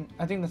 I mean,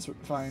 I think that's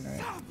fine,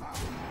 right?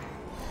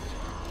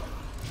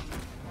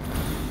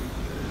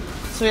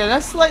 So yeah,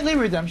 that's slightly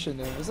redemption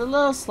there. There's a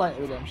little slight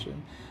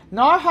redemption.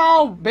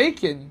 Narhal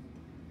Bacon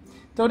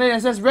donated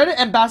and says, Reddit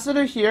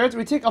ambassador here.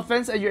 We take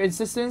offense at your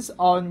insistence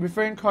on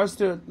referring cars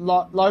to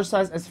large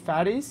size as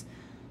fatties.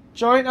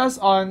 Join us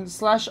on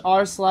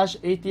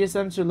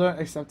 /r/atheism to learn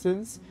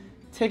acceptance.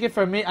 Take it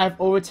from me, I have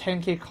over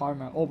 10k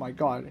karma. Oh my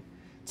god.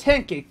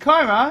 10k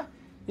karma?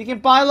 You can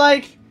buy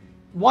like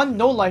 1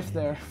 no life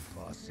there.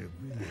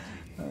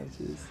 Oh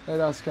jeez. That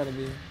was gotta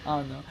be. I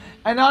don't know.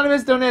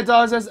 Anonymous donated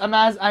 $1 says,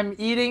 Amaz, I'm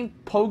eating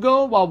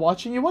pogo while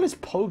watching you. What is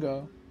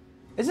pogo?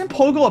 Isn't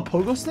pogo a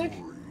pogo stick?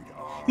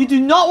 You do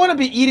not want to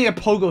be eating a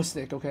pogo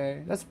stick,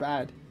 okay? That's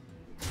bad.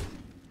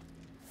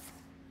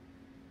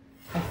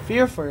 I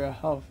fear for your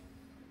health.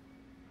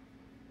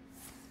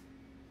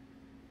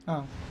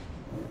 Oh.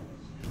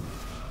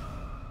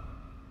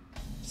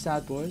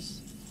 Sad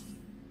boys.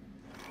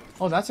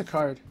 Oh, that's a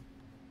card.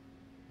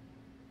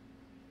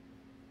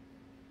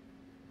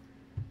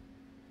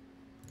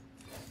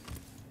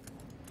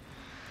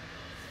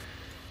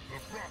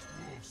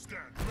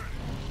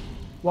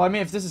 Well, I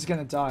mean, if this is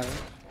gonna die.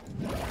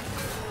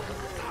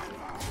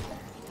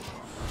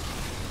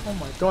 Oh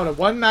my god, a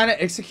 1 mana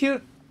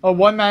execute? A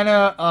 1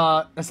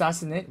 mana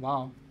assassinate?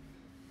 Wow.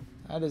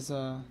 That is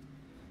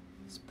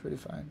it's pretty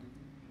fine.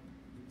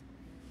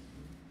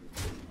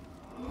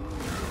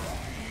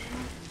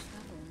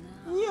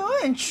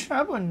 You're in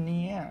trouble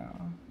now.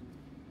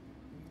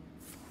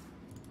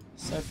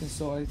 Siphon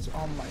Swords.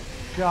 Oh my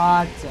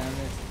god damn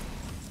it.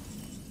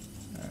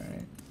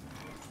 Alright.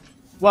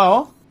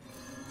 Well,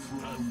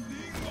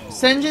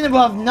 Senjin will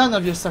have none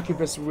of your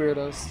succubus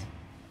weirdos.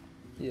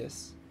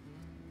 Yes.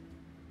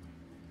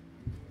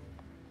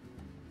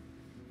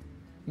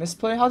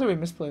 Misplay? How do we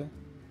misplay?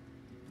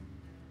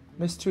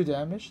 Miss 2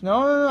 damage?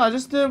 No, I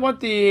just didn't want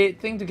the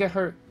thing to get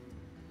hurt.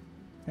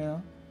 You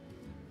know?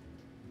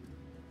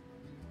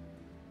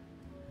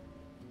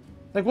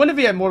 Like, what if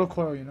he had Mortal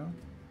Coil, you know?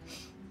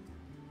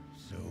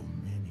 So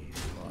many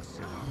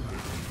possibilities.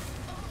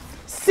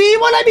 See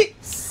what I mean?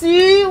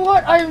 See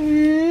what I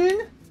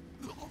mean?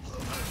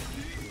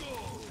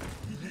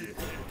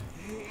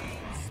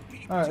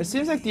 Alright, it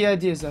seems like the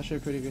idea is actually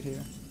pretty good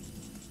here.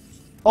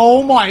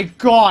 Oh my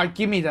god,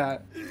 give me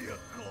that.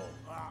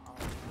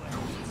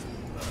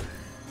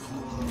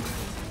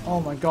 Oh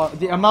my god,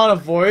 the amount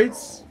of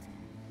voids?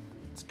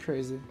 It's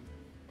crazy.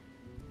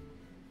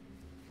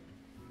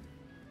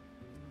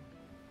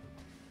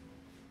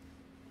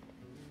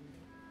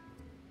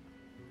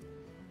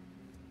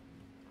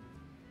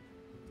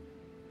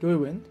 Do we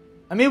win?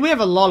 I mean, we have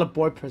a lot of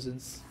board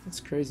presence.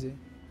 It's crazy.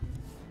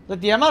 Like,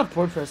 the amount of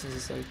board presence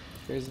is, like,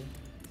 crazy.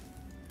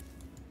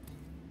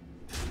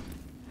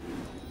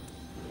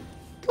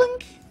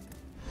 Clink!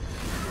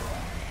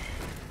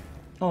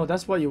 Oh,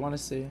 that's what you want to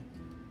see.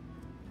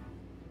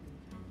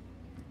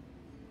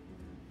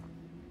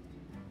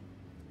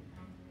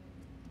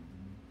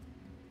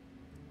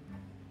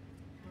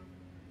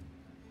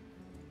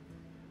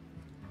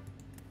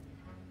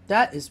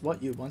 That is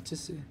what you want to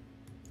see.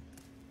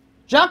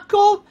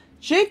 Jacob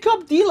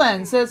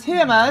Dylan says, "Hey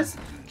Amaz,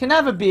 can I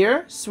have a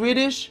beer?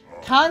 Swedish.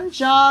 Kan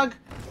jag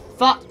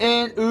få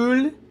en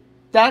öl?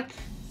 Tack.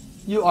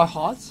 You are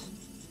hot."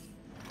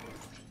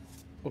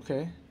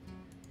 Okay.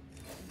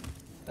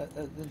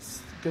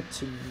 That's good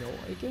to know,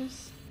 I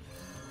guess.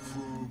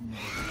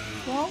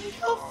 From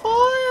the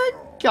fire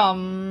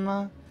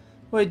come.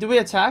 Wait, do we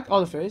attack?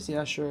 Oh, the face?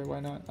 Yeah, sure. Why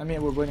not? I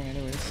mean, we're winning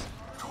anyways.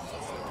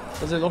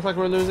 Does it look like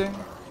we're losing?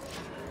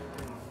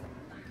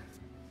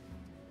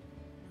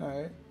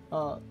 Alright.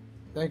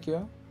 Thank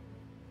you.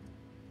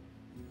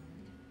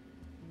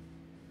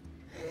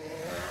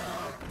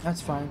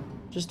 That's fine.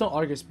 Just don't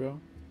Argus, bro.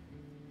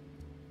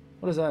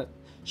 What is that?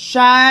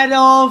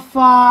 Shadowfire!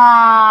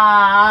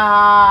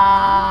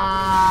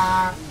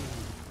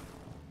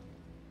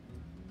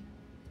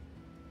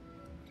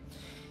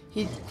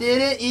 He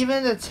didn't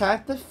even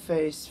attack the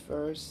face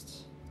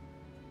first.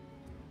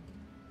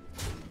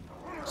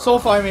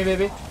 Soulfire me,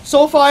 baby.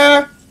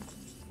 Soulfire!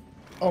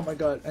 Oh my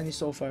god, I need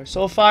Soulfire.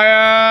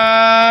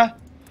 Soulfire!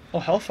 Oh,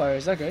 Hellfire,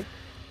 is that good?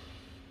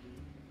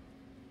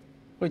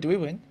 Wait, do we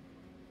win?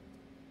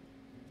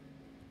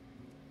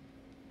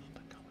 Oh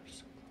my god, we're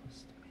so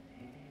close to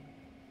winning.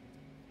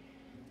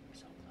 We're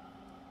so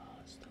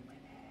close to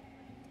winning.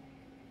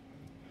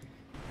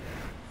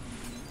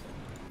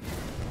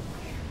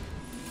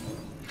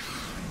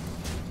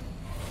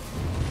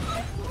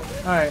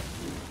 Alright.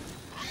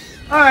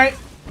 Alright.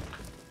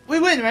 We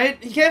win,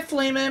 right? He can't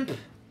Flame Imp.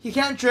 He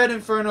can't Dread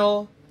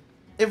Infernal.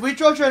 If we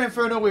draw Dread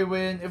Infernal, we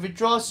win. If we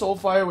draw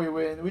Soulfire, we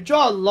win. We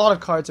draw a lot of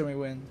cards and we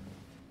win.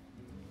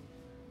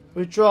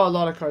 We draw a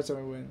lot of cards and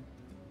we win.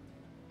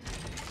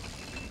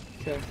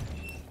 Okay.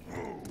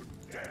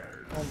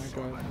 Oh my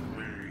god.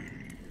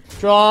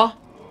 Draw.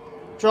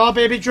 Draw,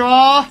 baby,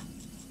 draw.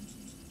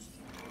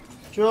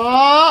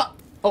 Draw.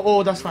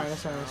 Oh, that's fine.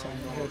 That's fine. That's fine.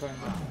 Okay, fine.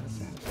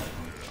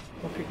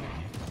 No picnic.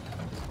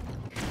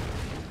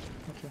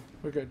 Okay,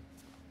 we're good.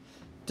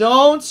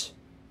 Don't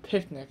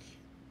picnic.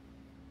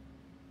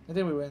 I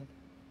think we win.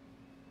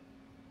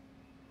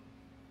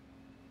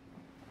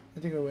 I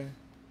think we win.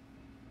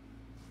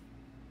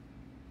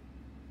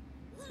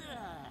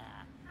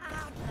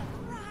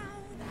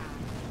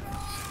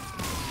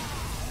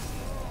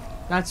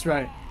 That's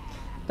right.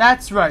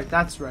 That's right.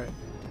 That's right.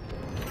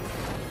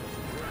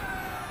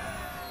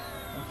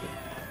 Okay.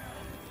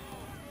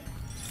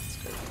 That's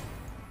good.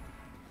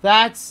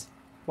 That's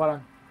what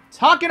I'm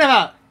talking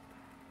about.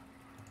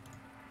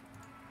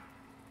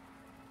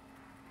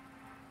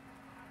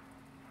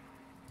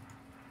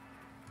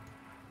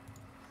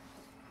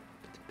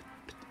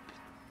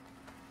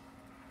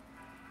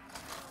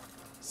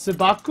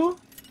 Subaku?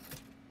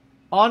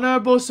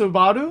 Honorable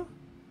Subaru?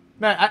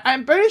 Man,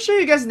 I'm pretty sure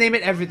you guys name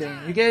it everything.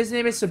 You guys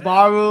name it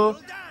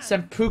Subaru,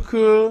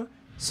 Senpuku,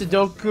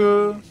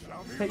 Sudoku.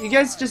 Like, you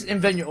guys just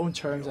invent your own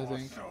terms, I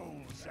think.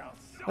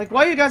 Like,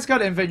 why you guys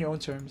gotta invent your own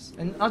terms?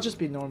 And not just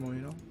be normal,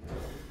 you know?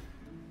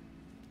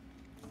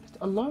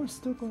 The alarm's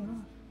still going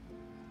on.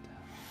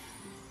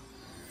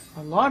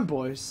 Alarm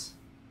boys.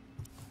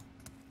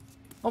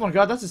 Oh my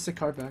god, that's a sick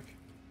card back.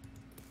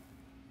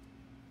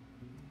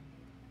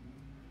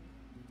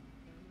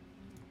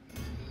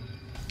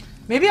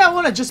 Maybe I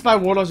want to just buy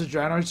Warlords of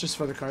Draenor just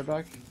for the card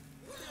back.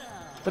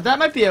 But that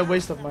might be a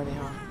waste of money,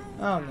 huh?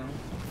 I don't know.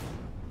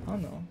 I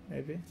don't know.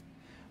 Maybe.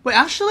 Wait,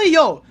 actually,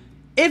 yo.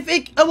 If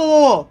it... whoa, whoa,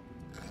 whoa.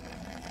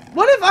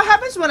 What if what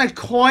happens when I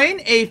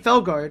coin a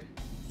Felguard?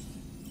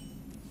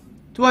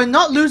 Do I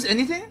not lose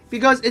anything?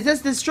 Because it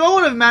says destroy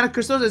one of mana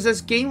crystals. It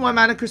says gain one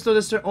mana crystal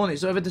this turn only.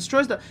 So if it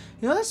destroys the...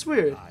 You know, that's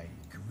weird. I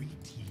greet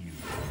you.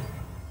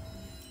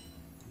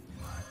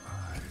 My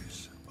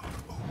eyes are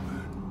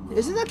open.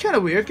 Isn't that kind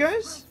of weird,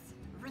 guys?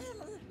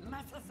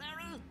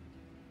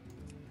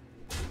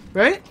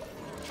 Right?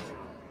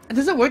 And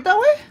does it work that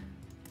way?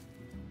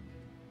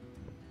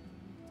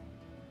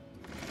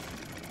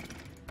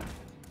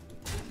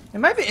 It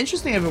might be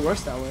interesting if it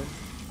works that way.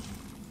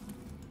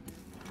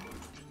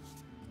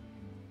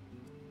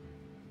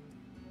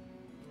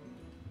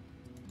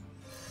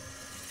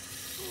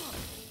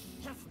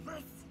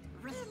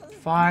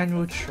 Fine,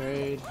 we'll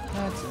trade.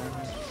 That's it.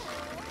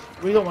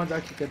 We don't want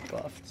that to get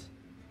buffed.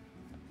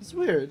 It's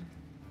weird.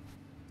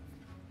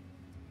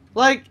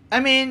 Like, I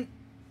mean,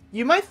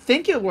 you might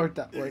think it works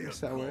that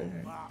way.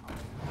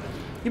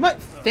 You might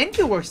think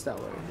it works that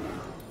way.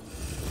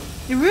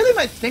 You really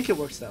might think it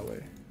works that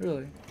way.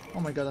 Really. Oh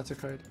my god, that's a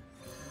card.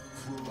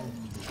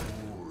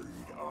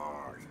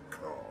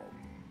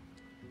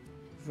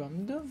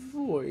 From the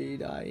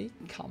void I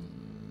come.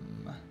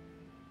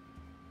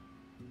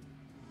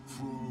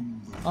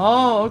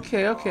 Oh,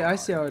 okay, okay. I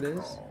see how it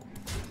is.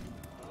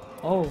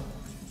 Oh.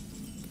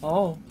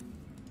 Oh.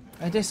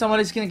 I think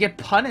somebody's gonna get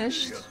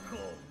punished.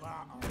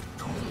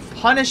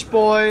 Punish,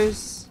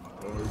 boys.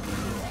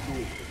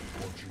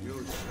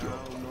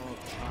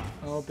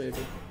 Oh,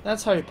 baby.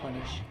 That's how you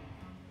punish.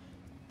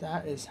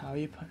 That is how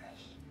you punish.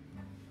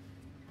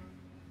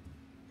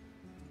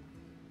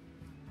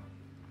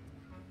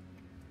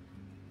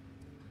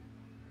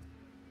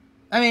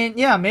 I mean,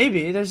 yeah,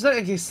 maybe. There's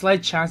like a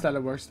slight chance that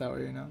it works that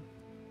way, you know?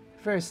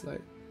 Very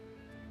slight.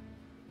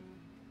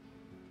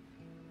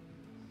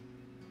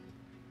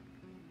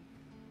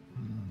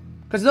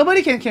 Because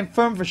nobody can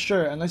confirm for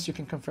sure unless you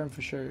can confirm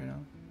for sure, you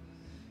know?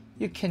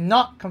 You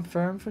cannot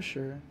confirm for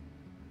sure.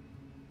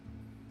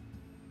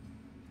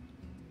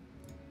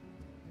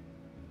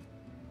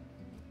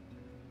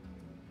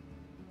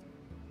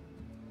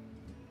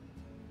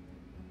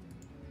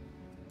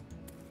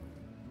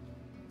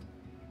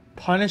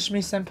 Punish me,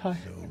 senpai.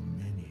 So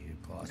many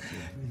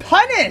possibilities.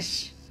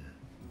 Punish!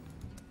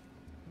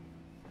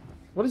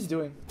 What is he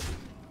doing?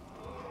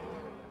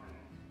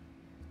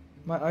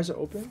 My eyes are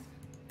open?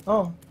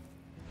 Oh.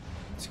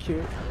 It's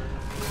cute.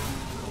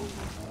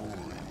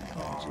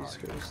 Oh, Jesus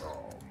Christ.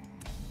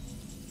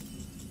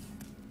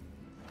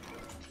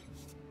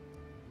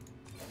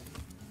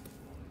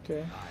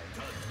 Okay.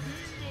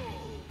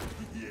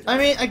 I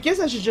mean, I guess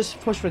I should just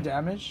push for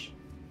damage.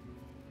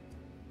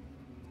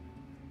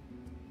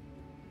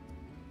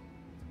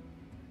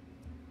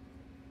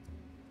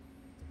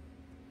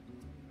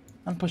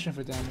 I'm pushing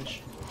for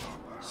damage.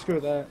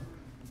 Screw that.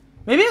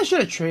 Maybe I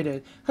should have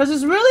traded, because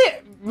it's really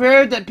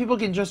rare that people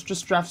can just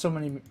draft so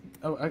many.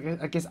 Oh,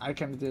 I guess I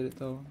kind of did it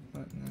though.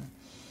 But,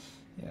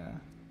 yeah.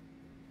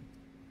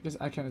 I guess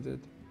I kind of did.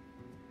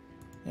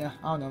 Yeah,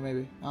 I don't know.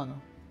 Maybe I don't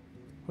know.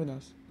 Who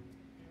knows?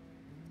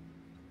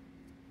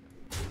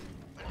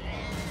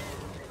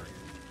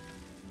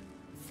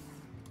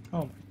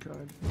 Oh my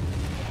god.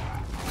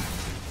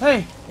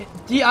 Hey,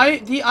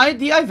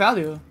 DI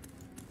value.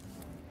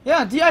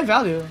 Yeah, DI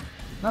value.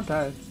 Not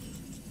bad.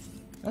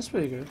 That's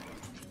pretty good.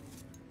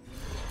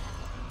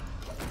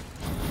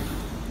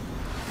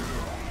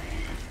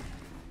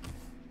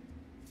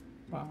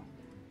 Wow.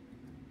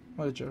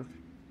 What a joke.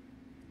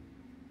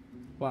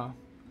 Wow.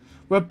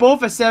 We're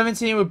both at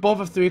 17, we both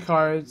have 3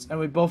 cards, and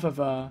we both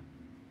have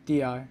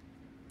DI.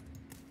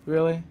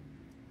 Really?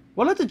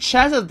 What are the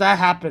chances of that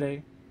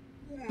happening?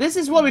 This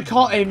is what we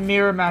call a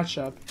mirror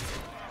matchup.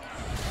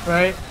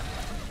 Right?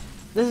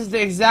 This is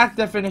the exact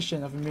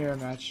definition of a mirror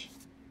match.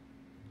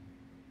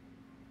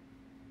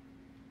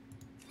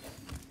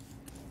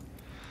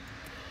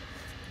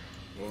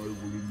 I will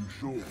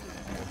enjoy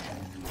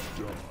watching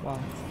you die.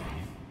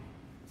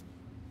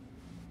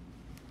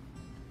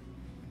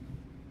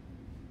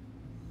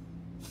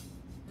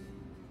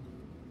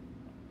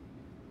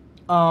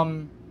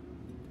 Wow.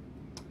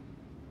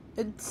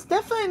 It's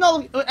definitely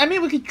not. I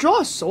mean, we could draw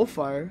a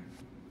Soulfire.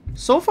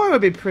 Soulfire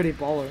would be pretty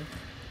baller.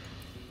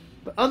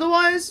 But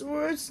otherwise,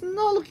 it's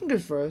not looking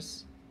good for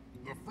us.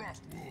 The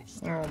frost wolves.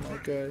 Oh my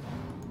god.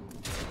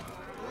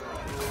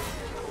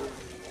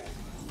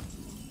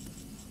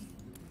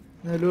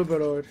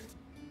 Nalubarod.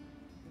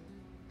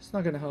 It's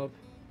not gonna help.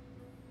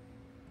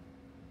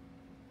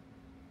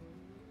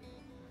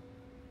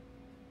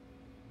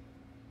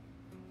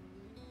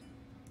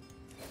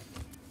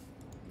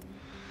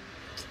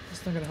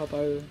 It's not gonna help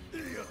either.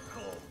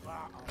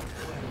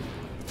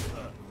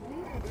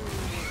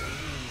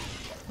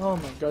 Oh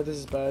my god, this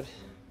is bad.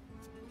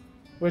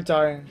 We're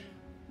dying.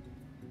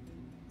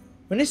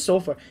 We need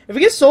Soulfire. If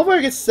we get Soulfire,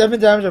 it gets 7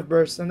 damage of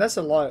burst, and that's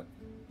a lot.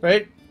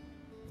 Right?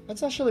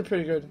 That's actually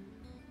pretty good.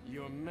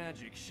 Your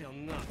magic shall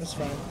not. That's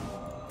fine.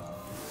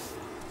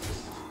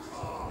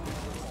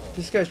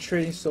 This guy's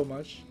trading so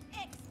much.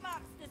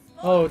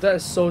 Oh, that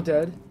is so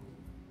dead.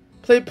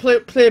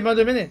 Play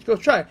another minute. Go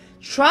try.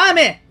 Try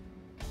me!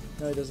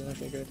 No, he doesn't.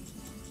 Okay, good.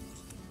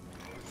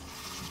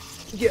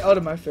 Get out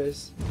of my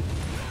face.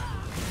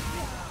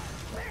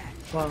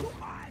 Wow.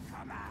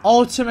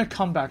 Ultimate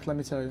comeback, let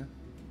me tell you.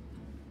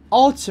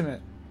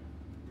 Ultimate.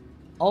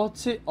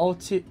 Ultimate.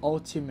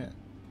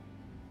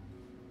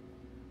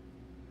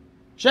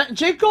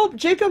 Jacob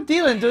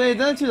Dylan donated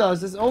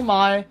 $2. Oh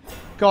my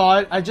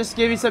god, I just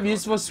gave you some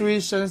useful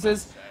Swedish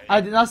sentences.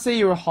 I did not say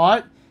you were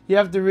hot. You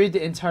have to read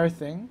the entire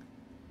thing.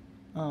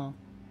 Oh.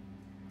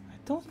 I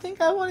don't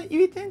think I want to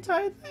eat the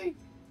entire thing.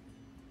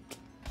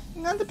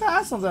 I'm going to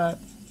pass on that.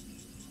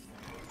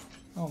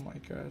 Oh my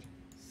god.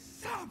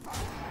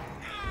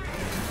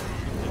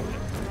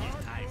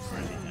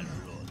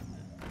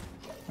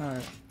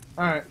 Alright.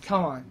 Alright,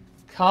 come on.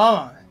 Come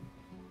on.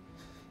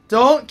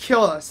 Don't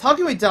kill us. How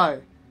can we die?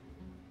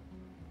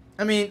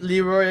 I mean,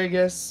 Leroy, I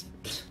guess.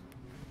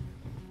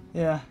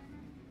 Yeah.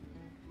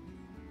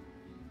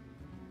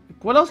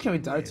 What else can we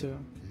die to?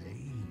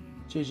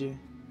 GG.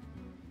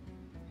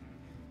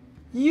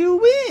 You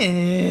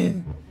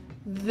win!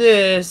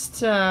 This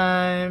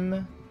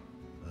time.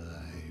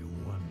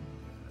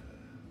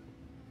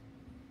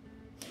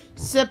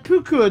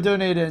 Seppuku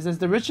donated. Says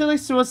the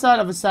ritualistic suicide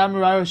of a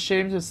samurai was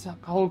shame to his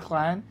whole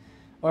clan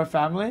or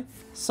family.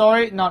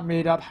 Sorry, not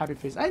made up. Happy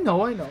face. I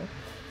know.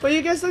 But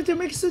you guys like to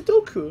make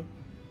Sudoku.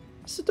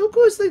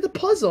 Sudoku is like the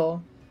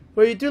puzzle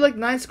where you do like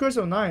 9 squares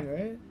of 9,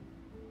 right?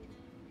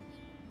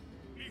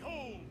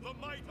 Behold the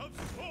might of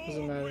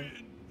Doesn't matter.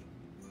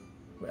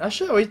 Wait,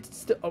 actually,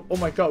 oh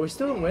my god, we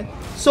still don't win.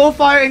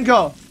 Soulfire and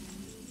go.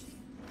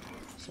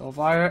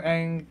 Soulfire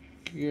and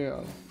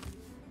go.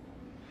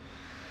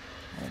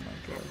 Oh my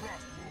god.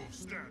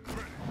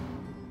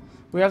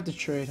 We have to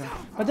trade, huh?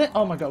 But then,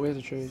 oh my god, we have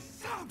to trade.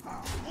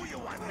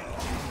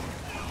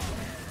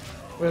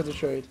 We have to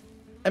trade.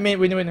 I mean,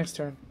 we do it next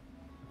turn.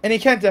 And he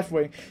can't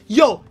Deathwing.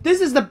 Yo, this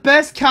is the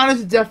best counter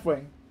to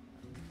Deathwing.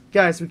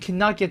 Guys, we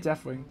cannot get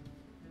Deathwing.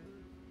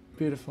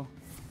 Beautiful.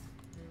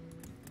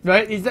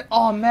 Right? He's like,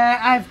 oh man,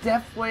 I have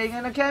Deathwing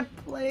and I can't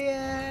play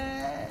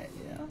it.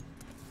 Yeah.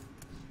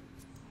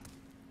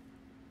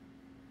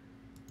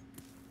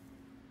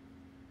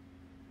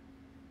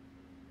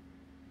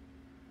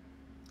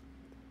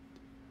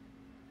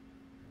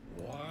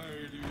 Why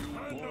do you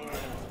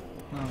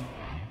No.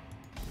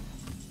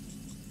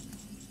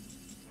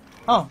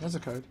 Oh, that's a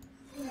card.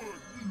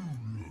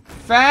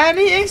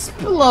 Fanny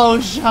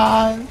Explosion!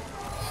 And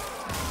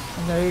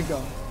there you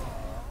go.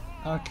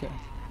 Okay.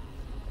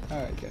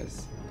 Alright,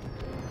 guys.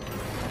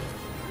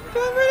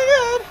 Doing pretty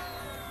good.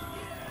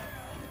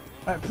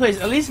 Alright, please,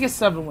 at least get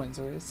 7 wins,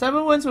 okay?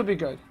 7 wins would be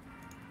good.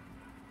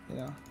 You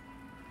know.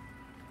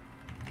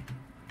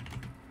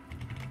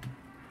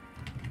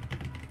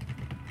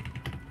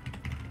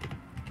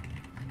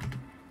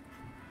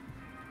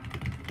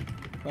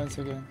 Once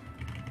again.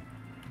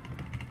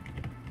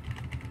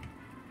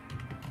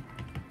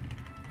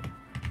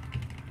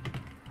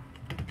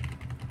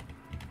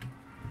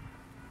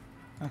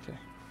 Okay.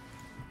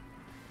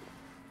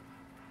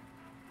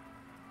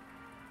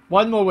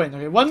 One more win,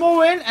 okay? One more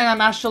win, and I'm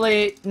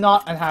actually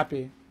not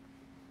unhappy.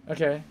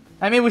 Okay?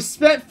 I mean, we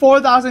spent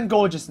 4,000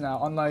 gold just now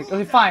on like...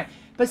 Okay, fine.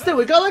 But still,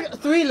 we got like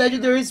 3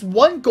 legendaries,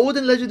 1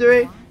 golden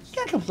legendary.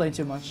 Can't complain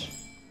too much.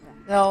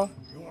 No.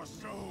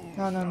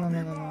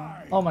 No.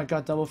 Oh my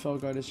god, double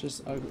Felguard is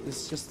just ugly.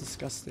 It's just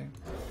disgusting.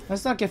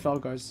 Let's not get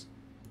Felguards.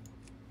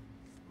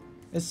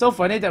 It's so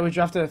funny that we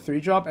drafted a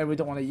 3-drop and we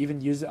don't want to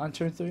even use it on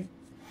turn 3.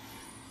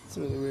 It's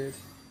really weird.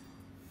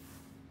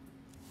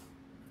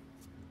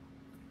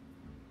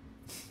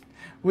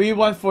 We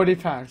won 40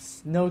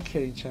 packs. No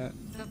kidding, chat.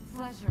 The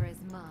pleasure is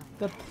mine.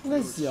 The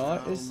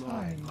pleasure is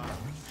mine.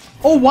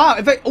 Oh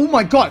wow! Oh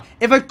my god!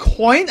 If I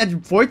coin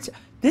and void,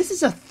 this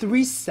is a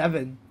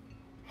 3/7.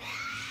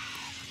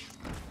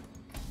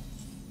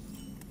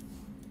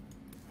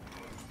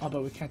 Oh,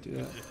 but we can't do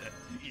that.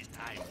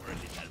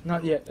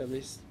 Not yet, at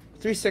least.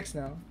 3/6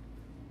 now.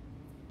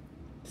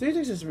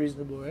 3/6 is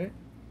reasonable, right?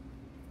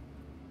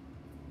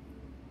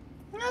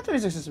 Yeah,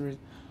 3/6 is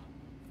reasonable.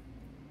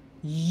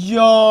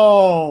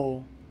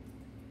 Yo!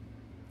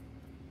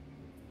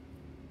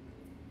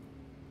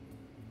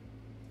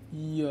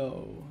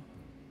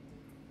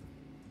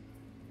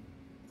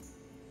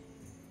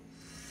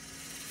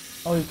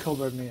 Oh, he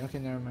covered me. Okay,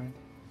 never mind.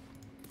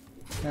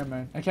 Never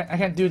mind. I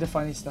can't do the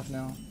funny stuff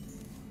now.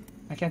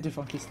 I can't do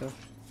funky stuff.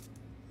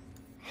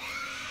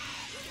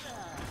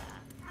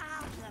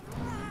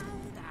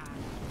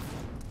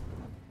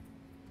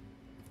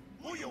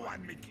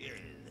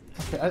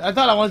 Okay, I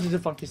thought I wanted to do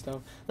funky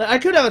stuff. Like, I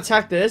could have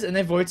attacked this and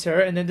then Void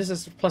Terror, and then this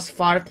is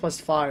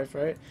 +5/+5,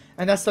 right?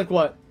 And that's like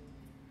what?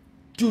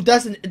 Dude,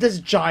 that's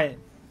giant.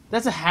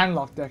 That's a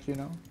handlock deck, you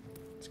know?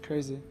 It's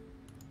crazy.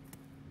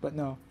 But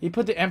no. He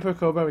put the Emperor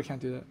Cobra, we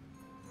can't do that.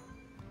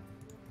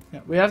 Yeah,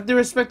 we have to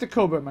respect the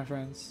Cobra, my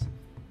friends.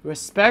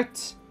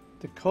 Respect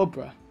the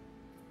Cobra.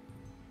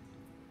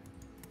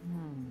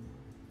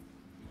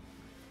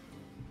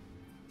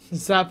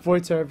 Zap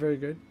Void Terror, very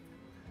good.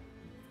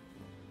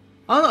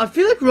 I don't know, I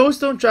feel like Rose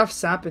don't draft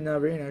Sap in the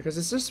arena because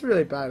it's just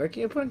really bad. Like,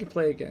 your opponent can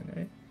play again,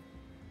 right?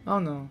 I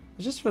don't know.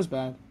 It just feels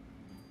bad.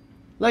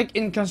 Like,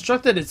 in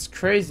Constructed, it's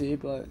crazy,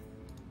 but...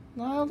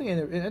 No, I don't think I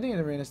think in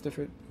the arena it's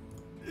different.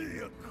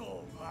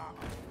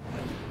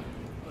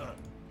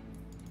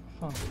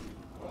 Huh.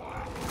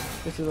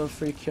 Gets a little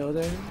free kill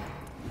there.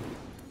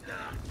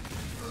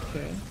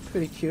 Okay,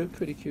 pretty cute,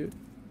 pretty cute.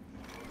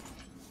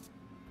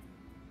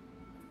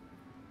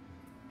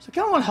 So I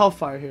kind of want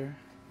Hellfire here.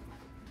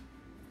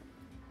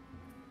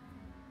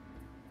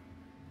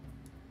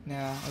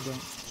 Nah, I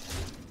don't.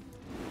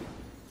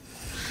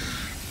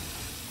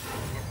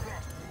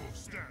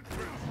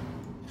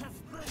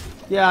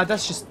 Yeah,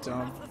 that's just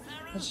dumb.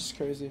 That's just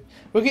crazy.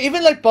 We can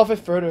even like buff it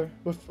further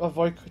with a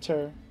Void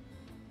Terror.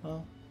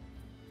 Oh.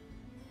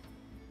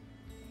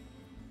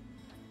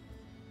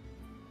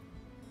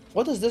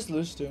 What does this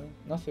lose to?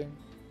 Nothing.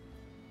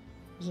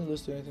 Doesn't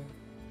lose to anything.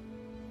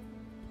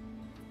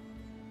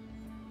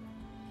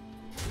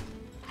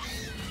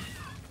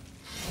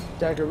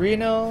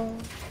 Daggerino.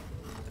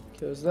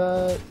 Kills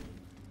that.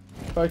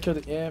 Probably kill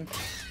the imp.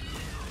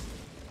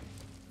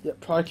 Yep,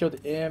 probably kill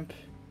the imp.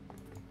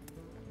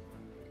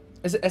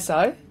 Is it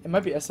SI? It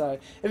might be SI.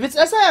 If it's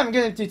SI, I'm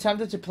gonna be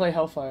tempted to play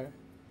Hellfire.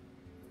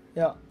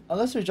 Yeah,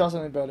 unless we draw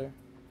something better.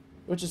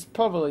 Which is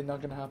probably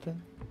not gonna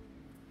happen.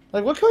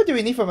 Like, what card do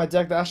we need for my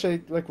deck that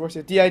actually, like, works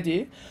here?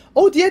 DID?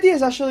 Oh, DID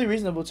is actually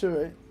reasonable too,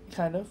 right?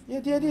 Kind of. Yeah,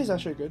 DID is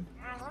actually good.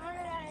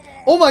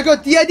 Oh my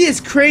god, DID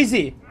is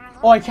crazy!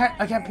 Oh, I can't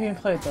even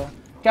play it though.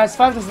 Guys,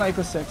 5 does not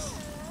equal 6.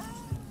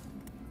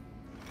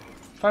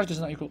 5 does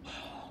not equal...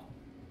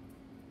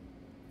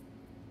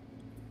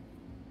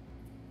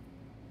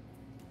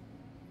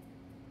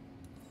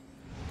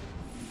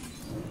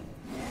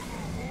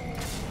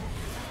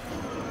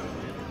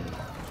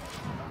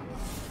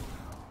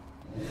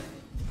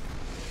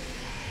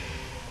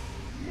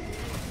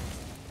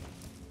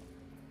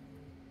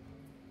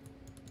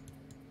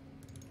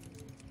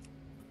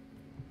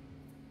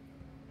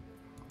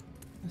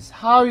 It's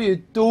how you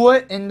do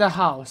it in the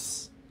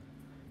house.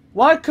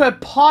 What could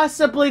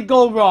possibly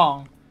go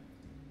wrong?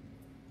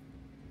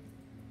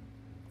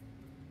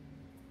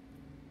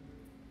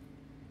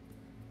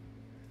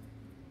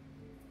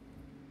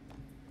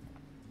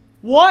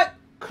 What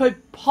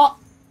could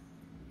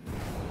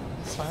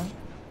It's fine.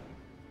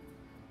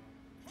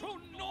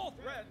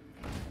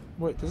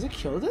 Wait, does it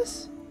kill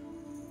this?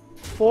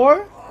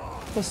 4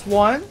 plus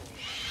 1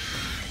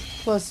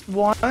 plus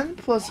 1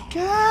 plus.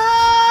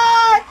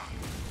 God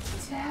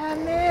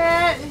damn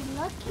it!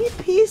 Lucky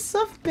piece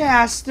of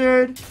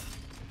bastard.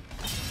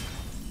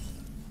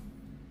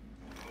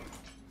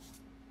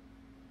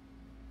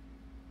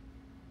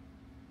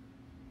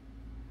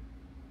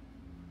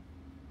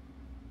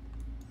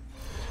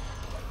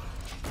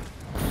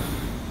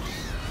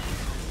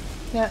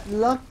 That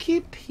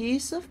lucky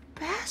piece of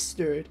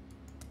bastard.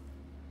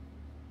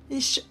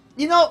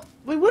 You know,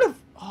 we would have.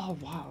 Oh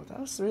wow, that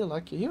was really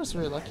lucky. He was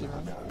really lucky,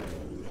 man.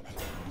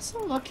 He's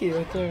so lucky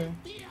right there.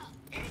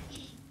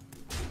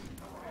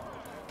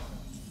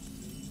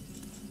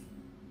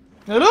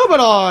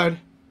 Illuminard!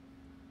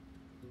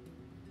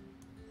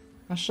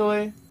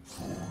 Actually.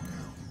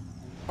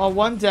 Oh,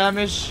 1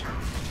 damage.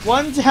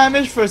 1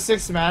 damage for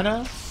 6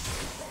 mana.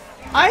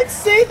 I'd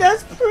say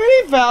that's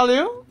pretty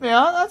value.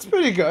 Yeah, that's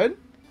pretty good.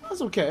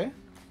 That's okay.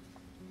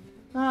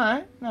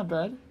 Alright, not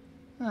bad.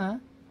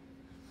 Alright.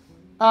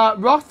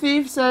 Rock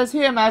Thief says,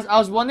 "Hey Amaz, I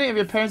was wondering if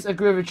your parents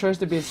agree with your choice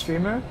to be a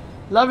streamer.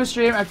 Love your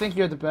stream, I think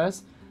you're the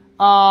best."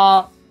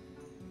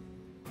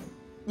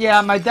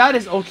 Yeah, my dad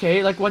is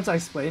okay, like once I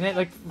explain it.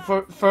 Like,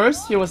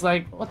 first, he was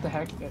like, what the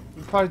heck, you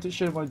probably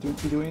shouldn't want to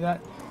be doing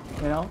that,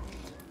 you know?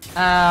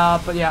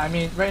 But yeah, I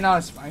mean, right now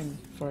it's fine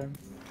for him,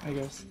 I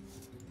guess.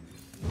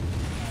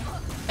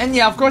 And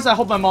yeah, of course, I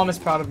hope my mom is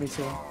proud of me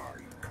too.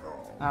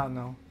 I don't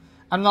know.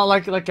 I'm not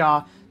like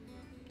a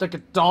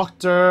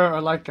doctor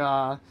or like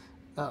a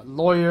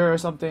lawyer or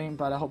something,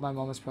 but I hope my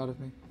mom is proud of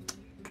me.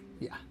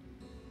 Yeah.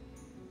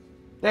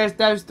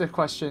 There's the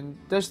question.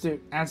 There's the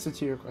answer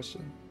to your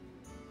question.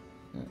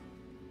 Yeah.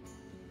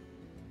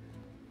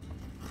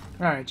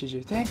 Alright,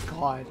 GG. Thank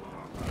God.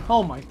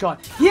 Oh my God.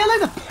 He had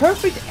like the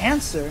perfect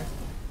answer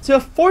to a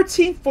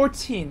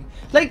 14-14.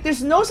 Like,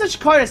 there's no such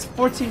card as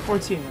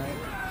 14-14, right?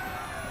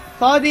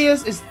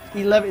 Claudius is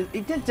 11.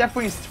 It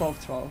definitely is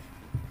 12-12.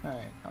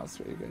 Alright, that was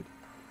pretty good.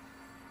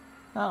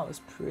 That was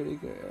pretty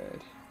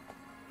good.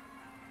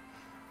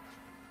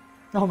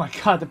 Oh my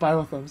God, the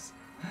Bible thumbs.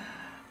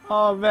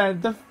 Oh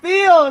man, the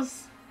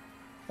feels!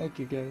 Thank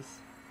you guys.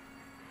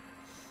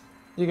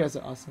 You guys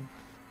are awesome.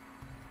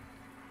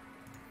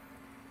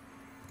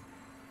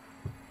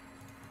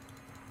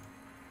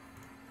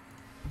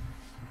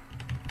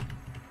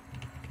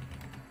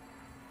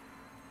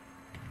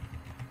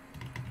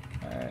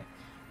 Alright.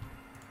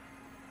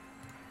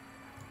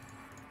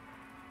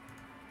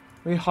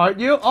 We heart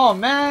you? Oh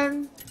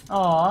man!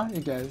 Aw,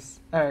 you guys.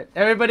 Alright,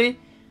 everybody,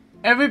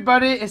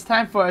 it's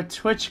time for a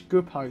Twitch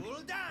group hug.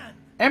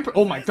 Emperor,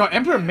 oh my God,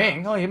 Emperor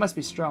Ming. Oh, he must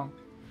be strong.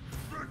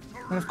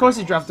 And of course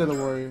he drafted the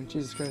warrior.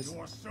 Jesus Christ.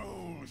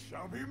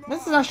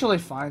 This is actually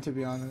fine, to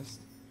be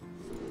honest.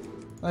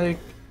 Like,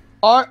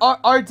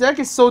 our deck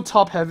is so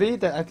top heavy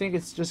that I think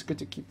it's just good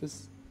to keep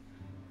this.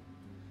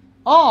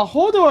 Oh,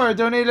 Hodor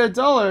donated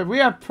 $1.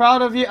 We are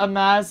proud of you,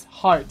 Amaz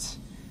Heart,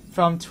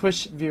 from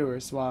Twitch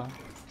viewers. Wow,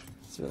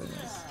 that's really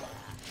nice.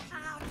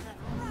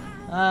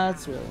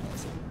 That's really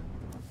nice.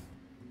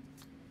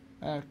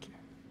 Okay.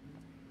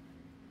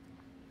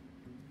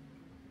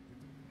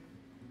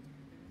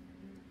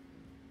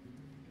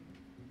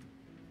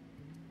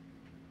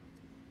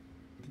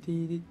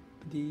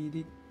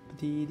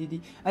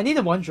 I need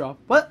a 1-drop.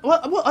 What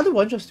other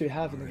 1-drops do we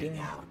have in the game?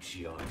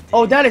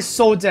 Oh, that is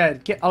so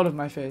dead. Get out of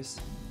my face.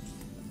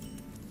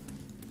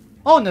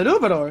 Oh,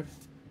 Nerubador.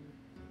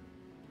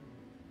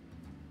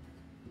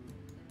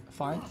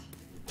 Fine.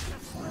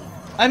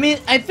 I mean,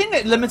 I think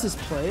it limits his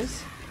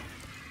plays.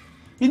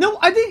 You know,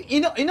 I think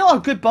you know a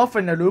good buff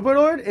for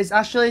Nerubador is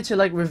actually to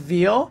like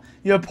reveal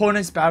your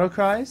opponent's battle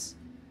cries,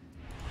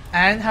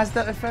 and has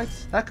that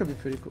effect. That could be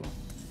pretty cool.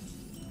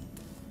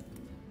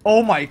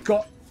 Oh my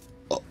God.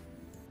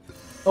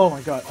 Oh my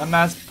God.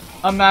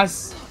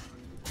 Amaz.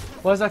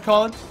 What is that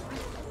called?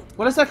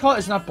 What is that called?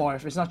 It's not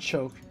barf. It's not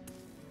choke.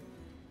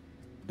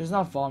 It's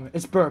not vomit.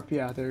 It's burp.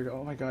 Yeah, there you go.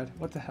 Oh my God.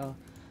 What the hell?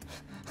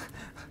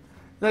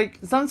 Like,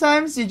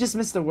 sometimes you just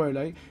miss the word.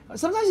 Like,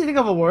 sometimes you think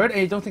of a word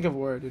and you don't think of a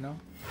word, you know?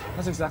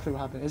 That's exactly what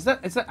happened. Is that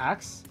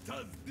axe?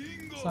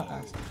 It's not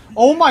axe.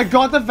 Oh my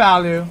God, the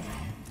value.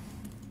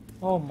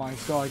 Oh my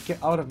God, get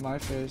out of my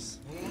face.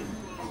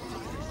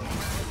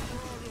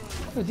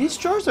 Dude, these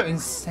straws are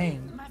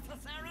insane.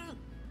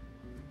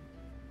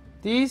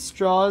 These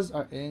straws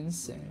are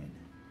insane.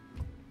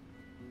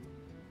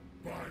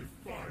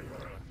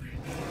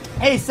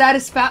 Hey,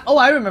 Satisfaction. Oh,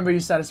 I remember you,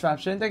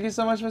 Satisfaction. Thank you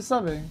so much for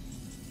subbing.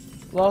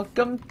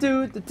 Welcome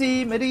to the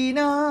team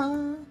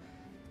arena.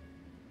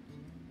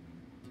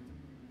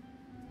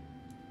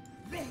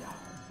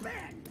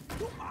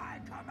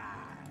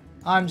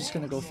 I'm just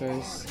gonna go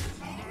first.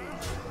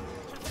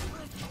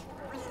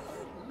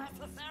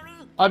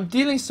 I'm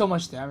dealing so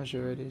much damage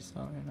already,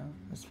 so you know,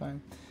 it's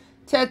fine.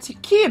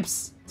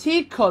 Teacups,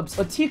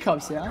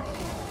 yeah?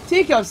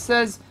 Teacups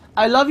says,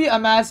 I love you,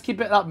 AMAZ,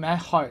 keep it up, man,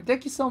 heart.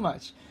 Thank you so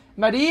much.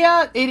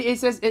 Maria 88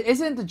 says, it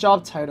isn't the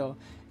job title.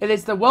 It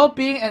is the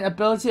well-being and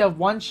ability of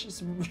one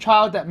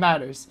child that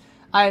matters.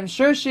 I am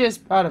sure she is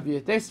proud of you.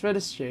 Thanks for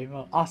the stream.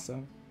 Well,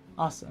 awesome.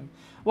 Awesome.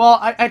 Well,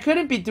 I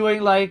couldn't be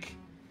doing like...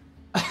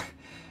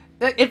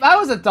 if I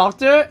was a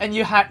doctor and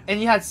you had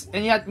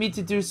me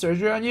to do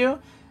surgery on you,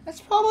 that's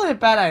probably a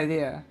bad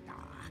idea.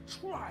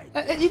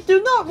 You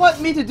do not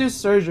want me to do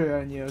surgery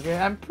on you, okay?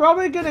 I'm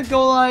probably gonna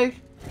go like...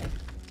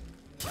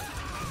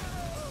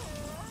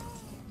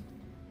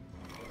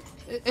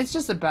 It's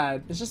just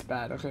bad,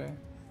 okay?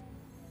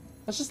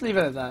 Let's just leave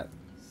it at that.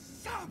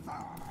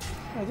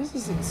 Oh, this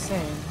is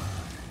insane.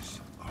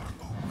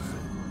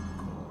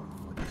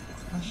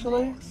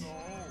 Actually?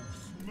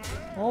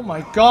 Oh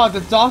my god,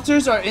 the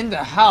doctors are in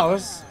the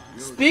house.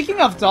 Speaking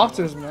of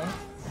doctors, man.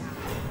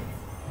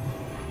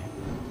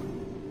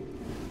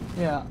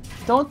 Yeah.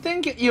 Don't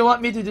think you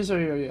want me to do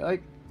surgery.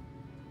 Like,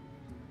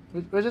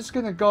 we're just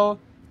gonna go...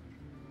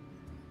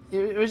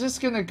 We're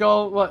just gonna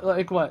go... What?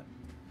 Like what?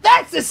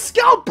 That's a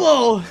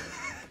scalpel!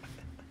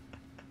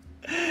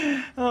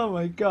 Oh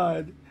my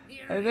god.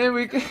 And then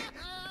we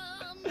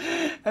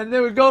and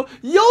then we go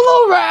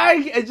YOLO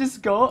rag and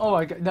just go. Oh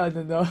my god.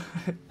 No.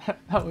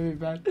 That would be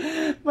bad.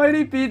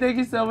 Mighty P, thank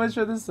you so much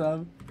for the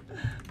sub.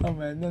 Oh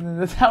man,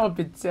 no. That would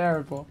be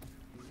terrible.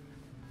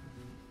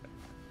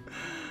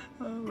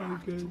 Oh my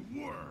god.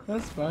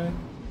 That's fine.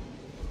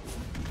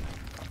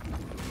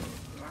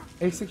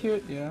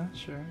 Execute? Yeah,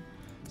 sure.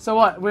 So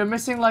what? We're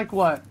missing like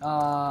what?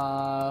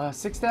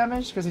 6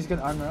 damage? Because he's got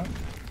armor up.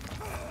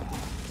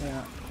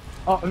 Yeah.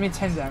 Oh, I mean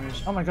 10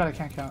 damage. Oh my god, I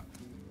can't count.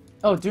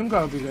 Oh,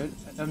 Doomguard would be good.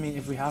 I mean,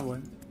 if we have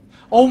one.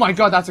 Oh my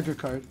god, that's a good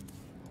card.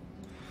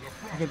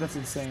 Okay, that's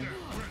insane.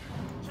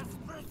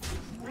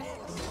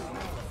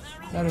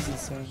 That is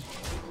insane.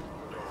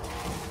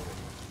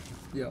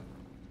 Yep.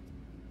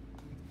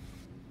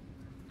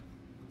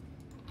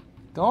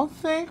 Don't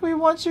think we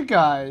want you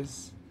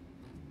guys.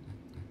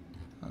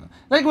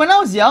 Like, when I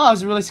was young, I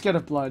was really scared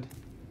of blood.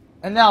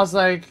 And now I was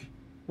like...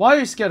 Why are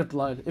you scared of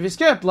blood? If you're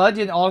scared of blood,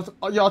 you're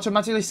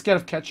automatically scared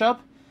of ketchup.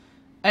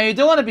 And you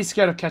don't want to be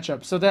scared of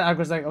ketchup. So then I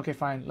was like, okay,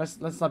 fine. Let's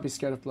not be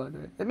scared of blood.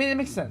 Right? I mean, it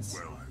makes sense.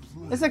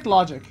 It's like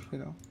logic, you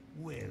know.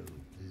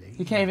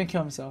 He can't even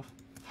kill himself.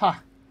 Ha!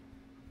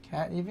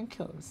 Can't even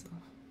kill himself.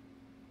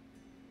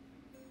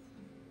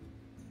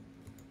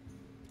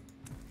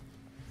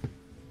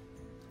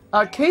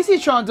 Casey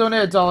Tron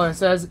donated $1 and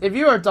says, if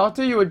you were a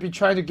doctor, you would be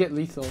trying to get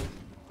lethal.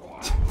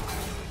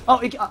 Oh,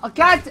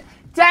 god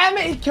damn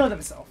it! He killed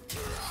himself.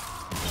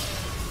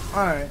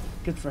 Alright,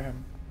 good for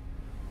him.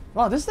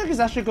 Wow, this deck is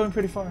actually going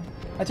pretty far.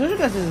 I told you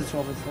guys this is a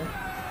 12 deck.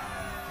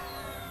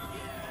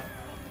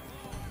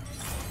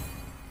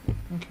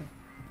 Okay.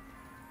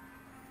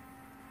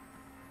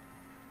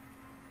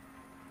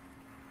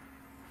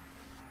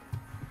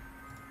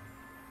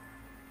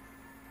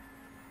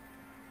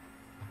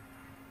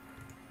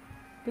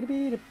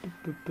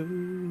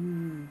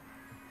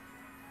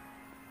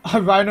 Are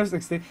rhinos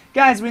extinct?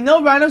 Guys, we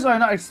know rhinos are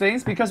not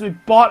extinct because we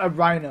bought a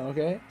rhino,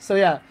 okay? So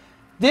yeah,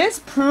 this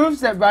proves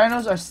that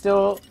rhinos are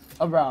still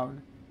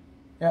around.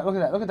 Yeah, look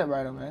at that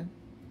rhino, man.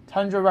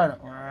 Tundra rhino.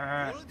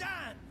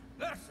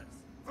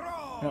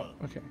 Oh,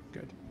 okay,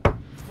 good.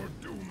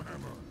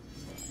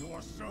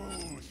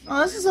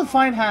 Oh, this is a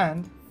fine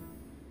hand.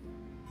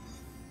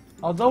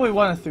 Although we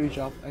want a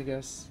 3-drop, I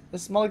guess.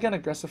 Let's mulligan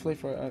aggressively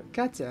for a...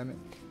 God damn it.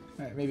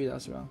 Alright, maybe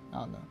that's wrong. I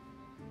don't know.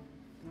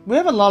 We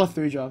have a lot of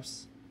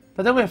 3-drops.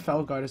 But then we have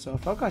Felguard as well.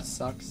 Felguard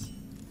sucks.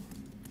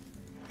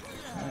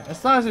 Right,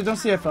 as long as we don't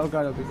see a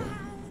Felguard, it'll be good.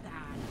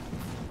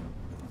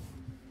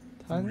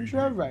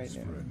 Tundra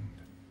Rhino.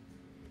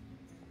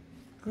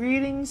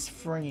 Greetings,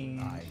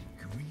 friend. I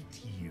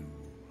greet you.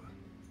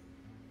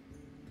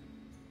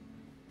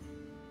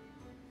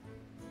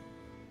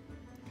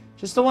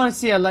 Just don't want to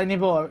see a Lightning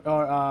Bolt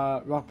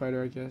or Rock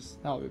Biter, I guess.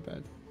 That would be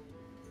bad.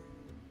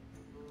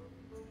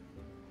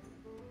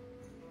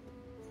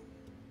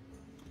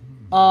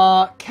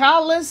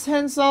 Callus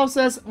himself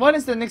says, when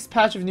is the next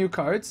patch of new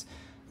cards?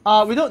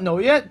 We don't know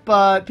yet,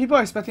 but people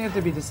are expecting it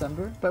to be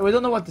December. But we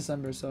don't know what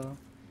December, so...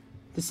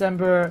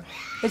 December...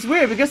 It's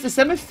weird, because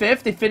December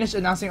 5th, they finished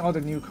announcing all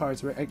the new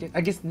cards, right?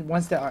 I guess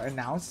once they are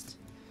announced.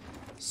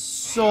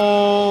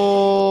 So...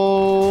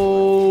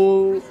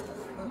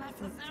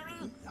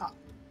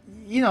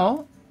 you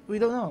know, we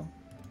don't know.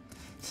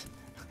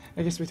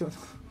 I guess we don't know.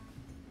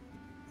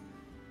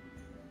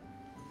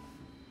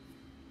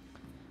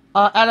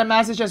 Adam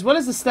Massey says, what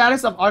is the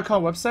status of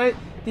Archon website?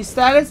 The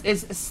status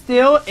is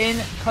still in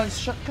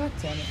construction. God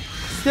damn it.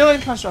 Still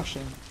in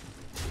construction.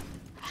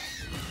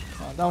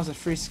 Oh, that was a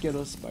free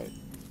Skittles spite.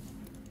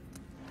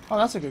 Oh,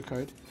 that's a good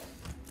card.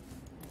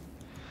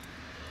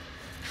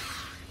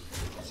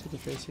 Let's see the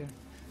face here.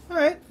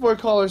 Alright, 4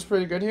 colors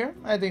pretty good here.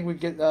 I think we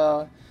get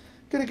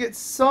gonna get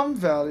some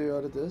value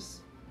out of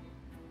this.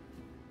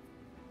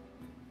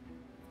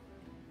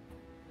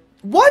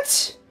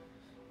 What?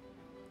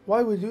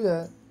 Why would he do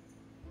that?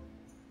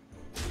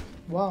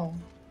 Wow.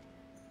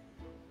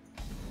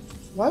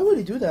 Why would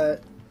he do that?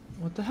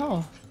 What the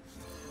hell?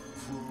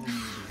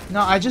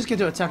 No, I just get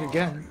to attack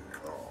again.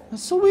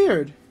 That's so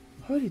weird.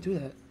 Why would he do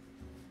that?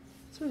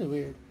 It's really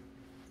weird.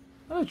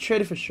 I would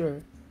trade it for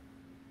sure.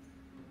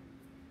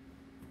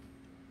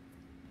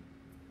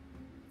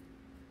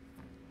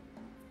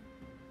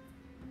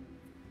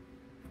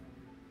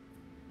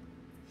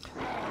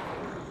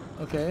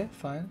 Okay,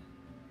 fine.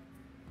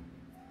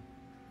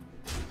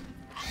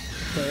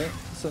 Okay,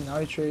 so now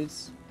he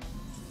trades.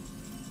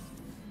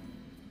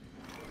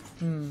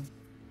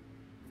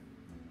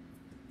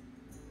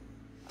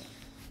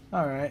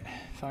 Alright,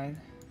 fine.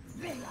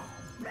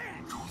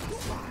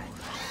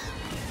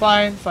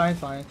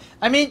 Fine.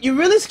 I mean, you're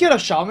really scared of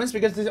shamans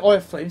because they all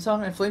have flame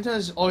tongue, and flame tongue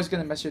is always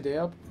gonna mess your day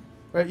up.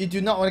 Right? You do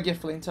not want to get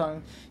flame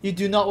tongue. You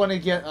do not want to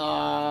get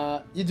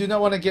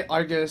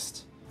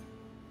Argus.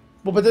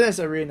 Well, but then it's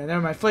arena.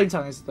 Never mind. Flame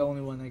tongue is the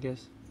only one, I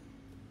guess.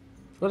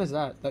 What is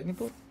that? Lightning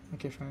bolt?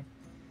 Okay, fine.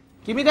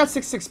 Give me that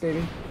 6/6,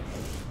 baby.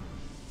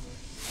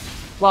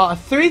 Wow, a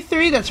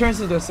 3/3 that turns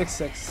into a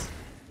 6/6.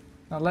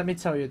 Now let me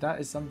tell you, that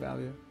is some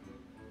value.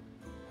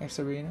 Thanks,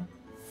 arena.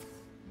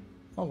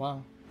 Oh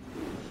wow.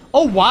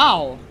 Oh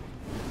wow!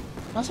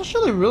 That's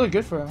actually really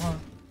good for him, huh?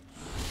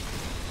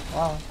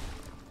 Wow.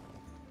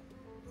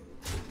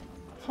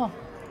 Huh.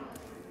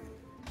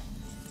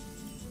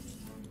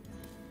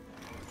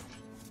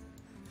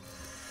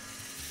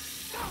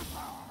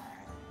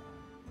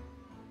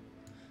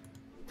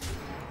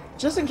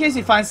 Just in case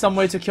he finds some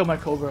way to kill my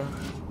Cobra.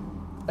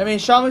 I mean,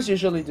 shamans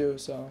usually do,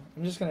 so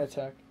I'm just gonna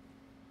attack.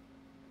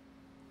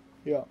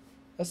 Yeah,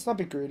 let's not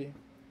be greedy.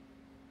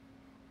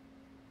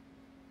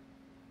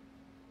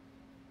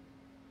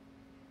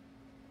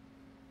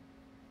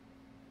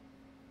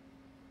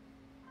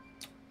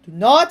 Do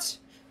not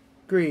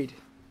greed.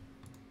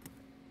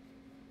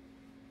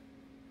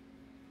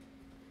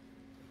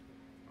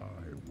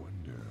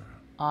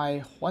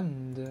 I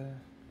wonder.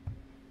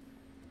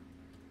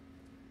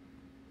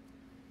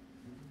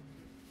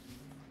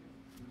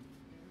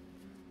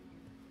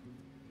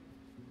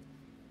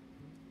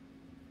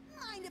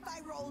 Mind if I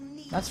roll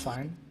knee? That's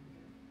fine.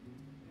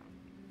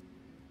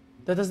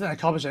 That doesn't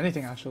accomplish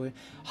anything, actually.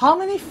 How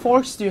many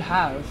forks do you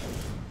have?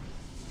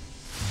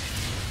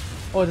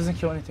 Oh, it doesn't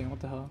kill anything. What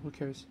the hell? Who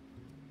cares?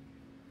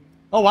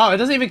 Oh, wow. It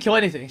doesn't even kill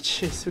anything.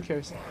 Jeez, who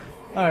cares?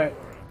 Alright.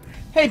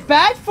 Hey,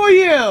 bad for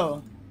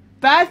you!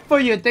 Bad for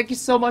you. Thank you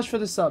so much for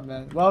the sub,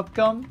 man.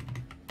 Welcome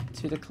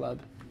to the club.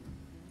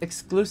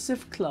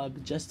 Exclusive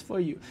club just for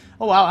you.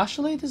 Oh, wow.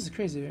 Actually, this is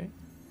crazy, right?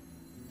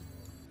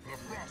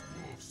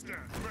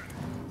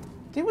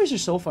 I think we should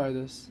soul fire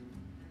this.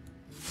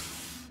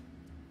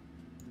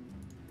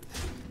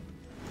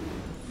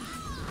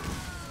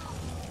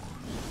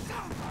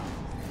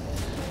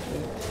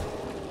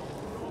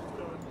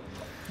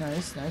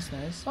 Nice, nice,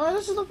 nice. Alright,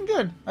 this is looking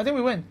good. I think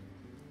we win.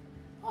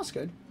 Oh, that's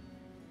good.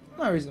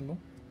 Not reasonable.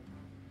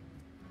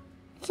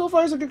 So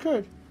far, it's a good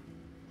card.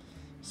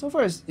 So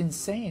far, it's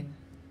insane.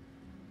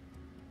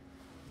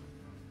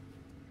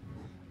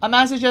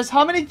 AMAZ suggests,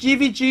 how many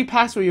GVG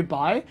packs will you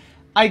buy?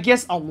 I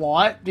guess a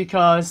lot,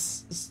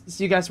 because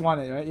you guys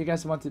want it, right? You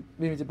guys want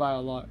me to buy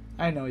a lot.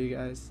 I know you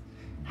guys.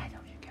 I know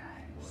you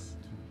guys.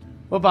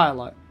 We'll buy a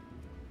lot.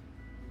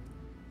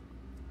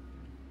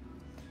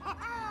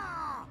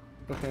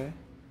 Okay.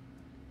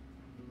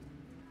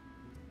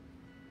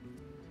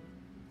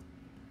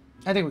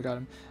 I think we got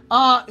him.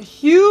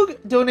 Hugh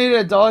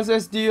donated $1.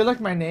 Says, do you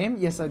like my name?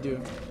 Yes, I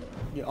do.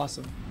 You're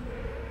awesome.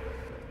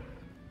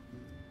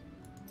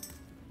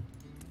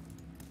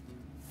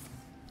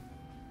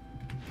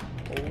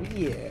 Oh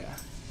yeah.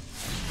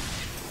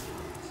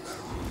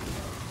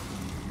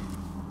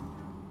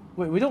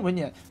 Wait, we don't win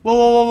yet. Whoa,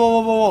 whoa, whoa,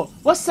 whoa, whoa, whoa.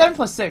 What's 7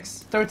 plus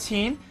 6?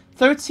 13.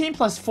 13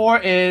 plus 4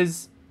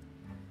 is...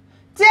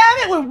 Damn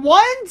it, with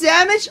 1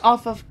 damage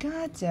off of...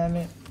 God damn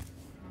it.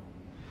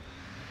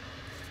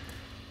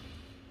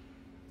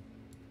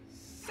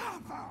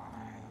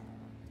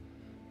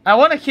 I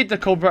want to keep the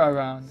Cobra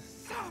around.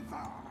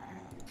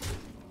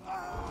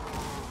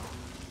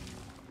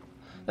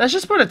 Let's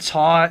just put a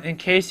taunt in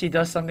case he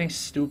does something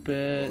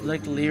stupid,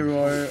 like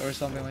Leroy or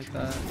something like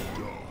that.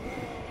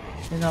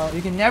 You know,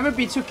 you can never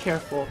be too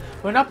careful.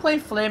 We're not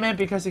playing Flameman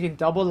because he can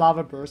double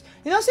Lava Burst.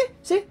 You know,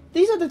 see?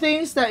 These are the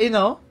things that,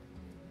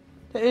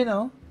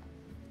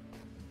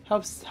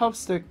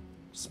 helps the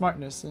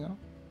smartness, you know?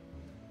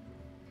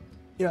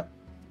 Yeah.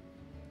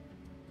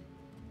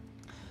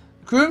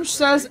 Groom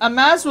says,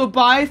 AMAZ will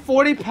buy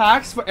 40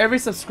 packs for every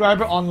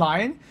subscriber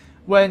online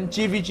when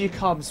GVG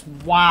comes.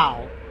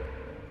 Wow.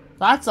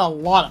 That's a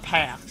lot of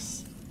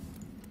packs.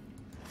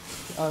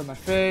 Get out of my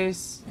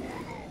face.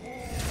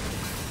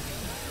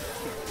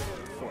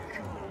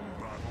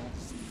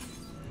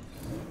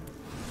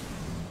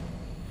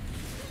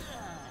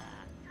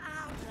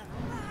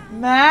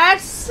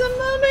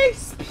 Maximum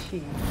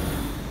XP.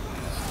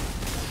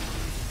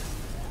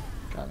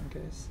 Got him,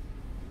 guys.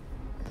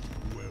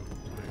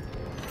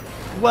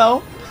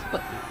 Well,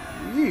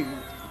 you.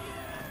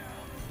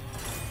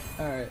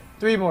 Alright,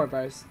 3 more,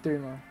 guys. 3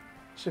 more.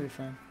 Should be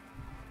fine.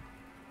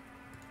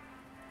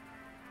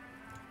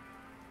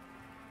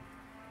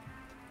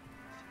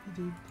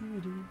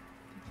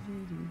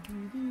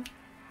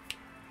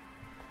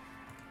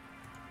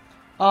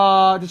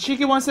 The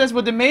cheeky one says,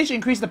 would the mage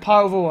increase the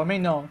power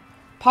overwhelming? No.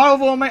 Power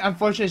overwhelming,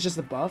 unfortunately, is just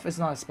a buff. It's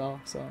not a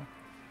spell, so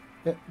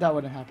that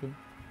wouldn't happen.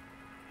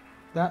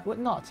 That would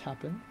not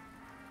happen.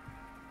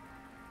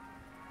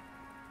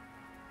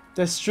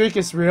 The streak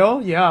is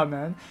real? Yeah,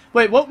 man.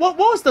 Wait, what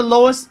was the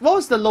lowest? What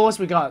was the lowest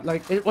we got?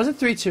 Like, was it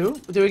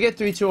 3-2? Did we get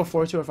 3-2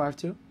 or 4-2 or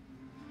 5-2?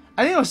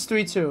 I think it was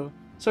 3-2.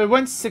 So it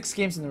went 6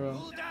 games in a row.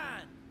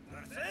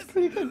 It's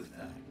pretty good.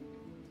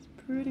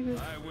 It's pretty good.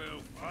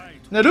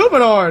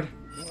 Narubanord!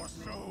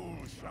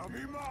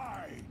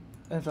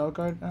 And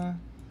Velguard?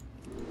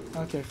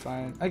 Okay,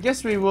 fine. I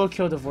guess we will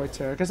kill the Void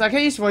Terror, because I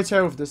can't use Void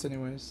Terror with this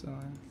anyways, so...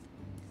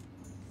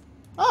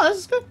 Oh, this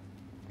is good.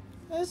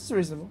 This is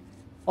reasonable.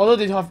 Although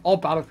they have all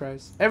battle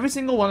cries. Every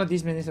single one of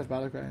these minis have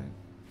battle cry in it.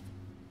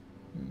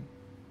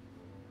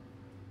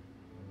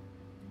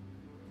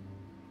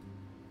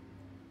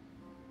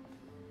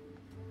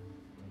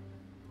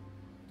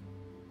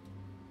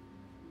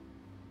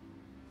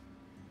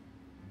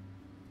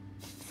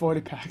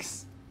 40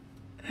 packs.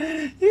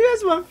 You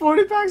guys want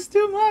 40 packs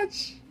too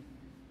much.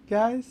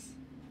 Guys,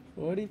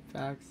 40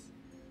 packs.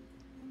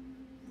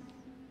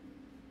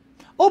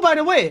 Oh, by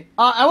the way,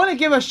 I want to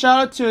give a shout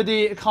out to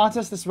the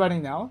contest that's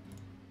running now.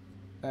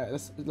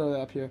 Let's load it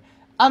up here.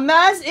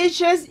 AMAZ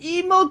HS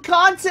Emote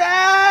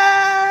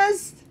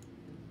Contest!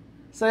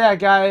 So yeah,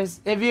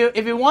 guys, if you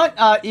want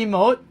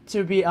emote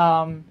to be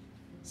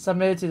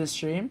submitted to the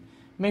stream,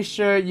 make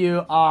sure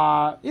you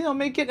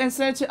make it and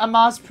send it to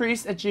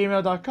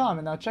amazpriest@gmail.com,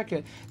 and I'll check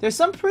it. There's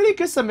some pretty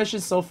good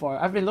submissions so far.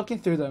 I've been looking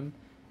through them,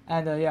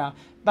 and yeah.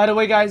 By the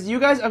way, guys, you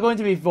guys are going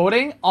to be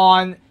voting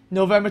on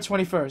November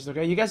 21st.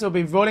 Okay, you guys will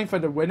be voting for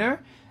the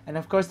winner, and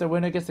of course, the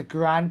winner gets the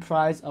grand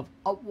prize of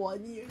a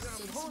 1-year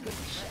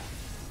subscription.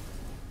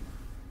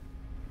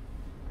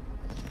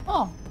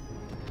 Oh,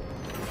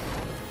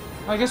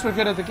 I guess we're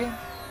good at the game.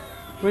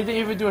 We didn't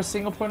even do a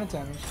single point of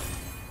damage.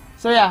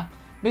 So yeah,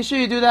 make sure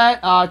you do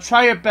that.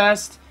 Try your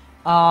best.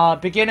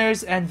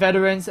 Beginners and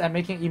veterans and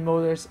making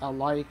emoters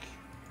alike.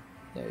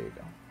 There you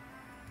go.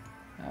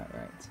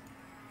 Alright.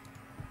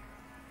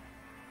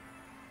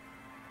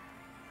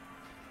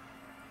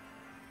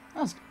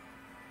 That's good.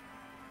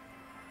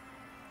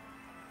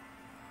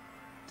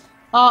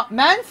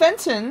 Man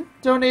Fenton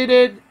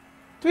donated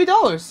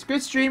 $3.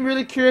 Good stream.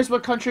 Really curious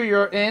what country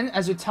you're in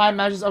as your time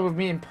matches up with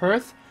me in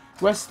Perth,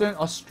 Western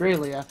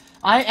Australia.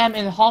 I am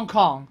in Hong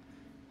Kong.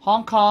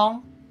 Hong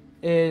Kong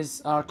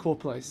is a cool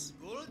place.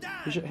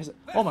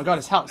 Oh my god,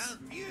 his house.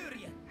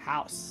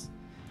 House.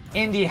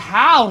 In the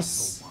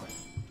house!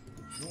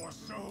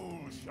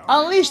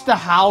 Unleash the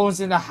hounds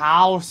in the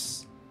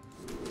house!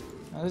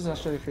 Oh, this is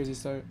actually a crazy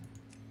start.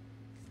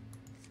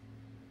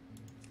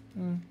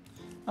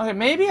 Okay,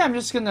 maybe I'm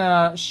just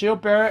gonna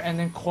shield bearer and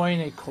then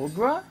coin a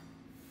cobra.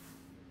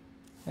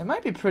 It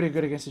might be pretty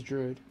good against a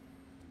druid.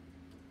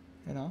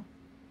 You know?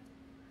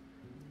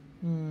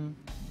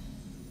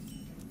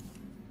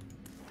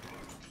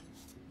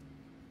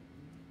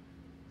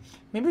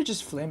 Maybe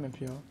just flame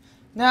impale.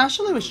 Nah,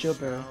 actually with shield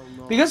bearer.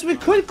 Because we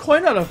could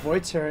coin out a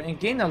void terror and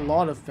gain a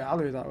lot of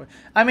value that way.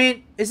 I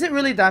mean, is it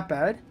really that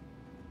bad?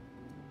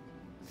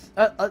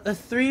 A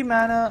 3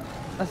 mana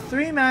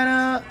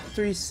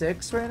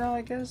 3/6 right now,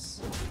 I guess.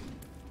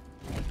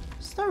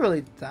 It's not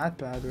really that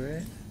bad,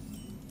 right?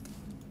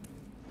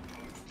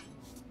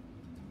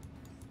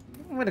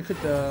 I'm gonna cook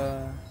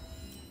the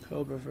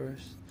cobra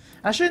first.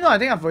 Actually, no, I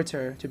think I'm void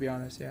terror, to be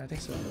honest. Yeah, I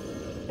think so.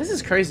 This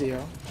is crazy,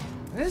 yo.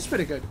 This is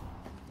pretty good.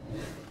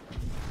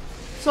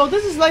 So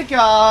this is like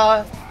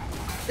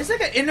it's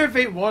like an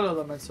innervate water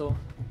elemental.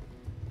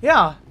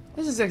 Yeah,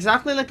 this is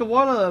exactly like a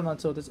water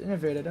elemental that's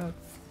innervated out.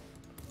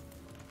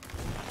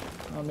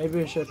 Oh,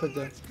 maybe I should put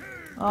the.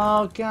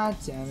 Oh, god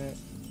damn it!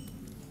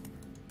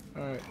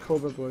 All right,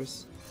 Cobra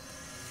boys.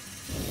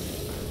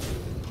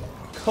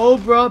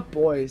 Cobra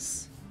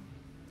boys.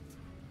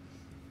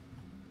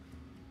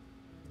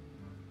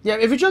 Yeah,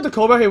 if you dropped the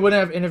Cobra, he wouldn't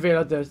have innervated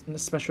out the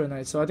special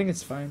knight, so I think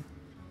it's fine.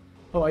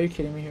 Oh, are you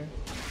kidding me here?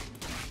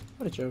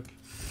 What a joke.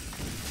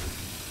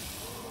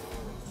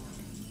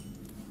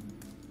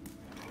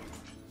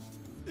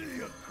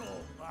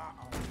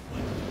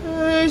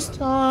 It's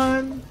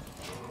time.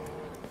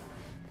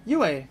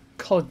 You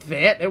called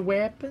that a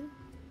weapon?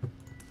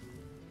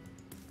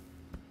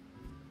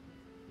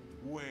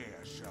 Where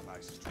shall I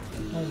strike?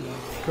 Oh my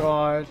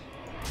god.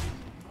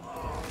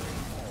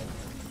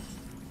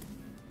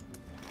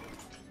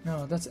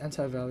 No, that's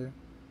anti-value.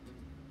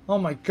 Oh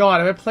my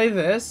god, if I play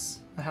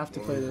this, I have to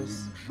play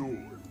this.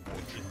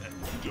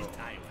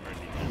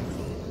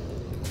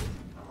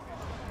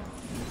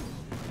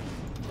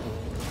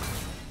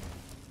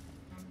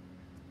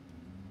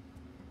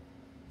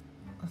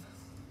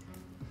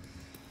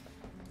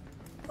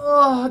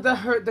 Oh, that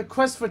hurt. The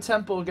quest for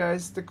temple,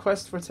 guys. The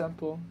quest for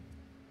temple.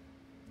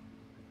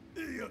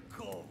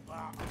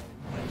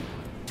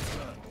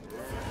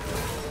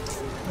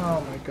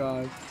 Oh my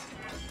god.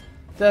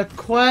 The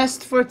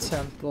quest for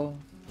temple.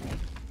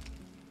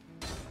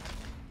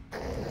 Oh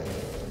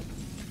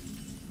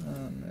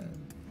man.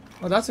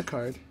 Oh, that's a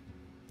card.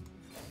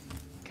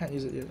 Can't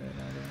use it yet right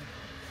now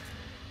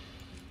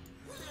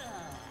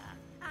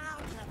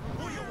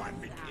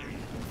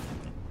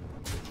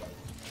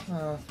though.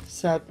 Oh,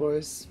 sad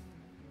boys.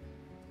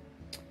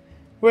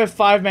 We're at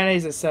 5 mana,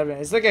 he's at 7.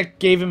 It's like I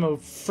gave him a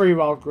free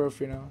wild growth,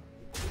 you know.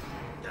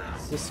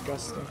 It's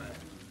disgusting.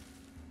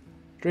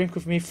 Drink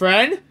with me,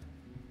 friend.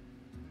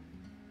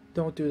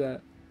 Don't do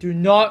that. Do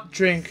not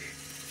drink.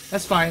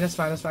 That's fine. That's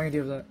fine. That's fine. I can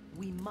deal with that.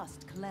 We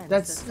must cleanse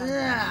That's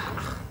the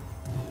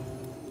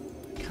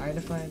kind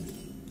of fine.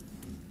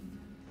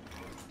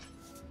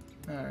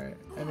 All right.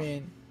 I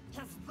mean. Is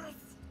this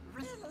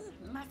really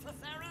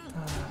necessary?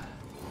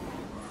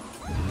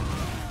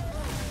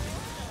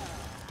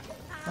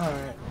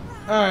 Alright.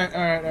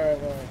 Alright.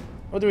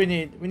 What do we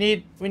need? We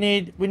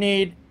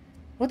need.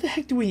 What the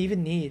heck do we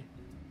even need?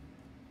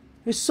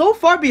 We're so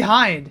far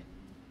behind.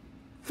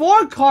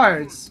 4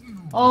 cards.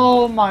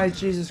 Oh my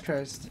Jesus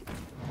Christ.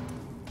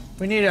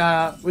 We need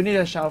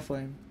a Shadow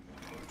Flame.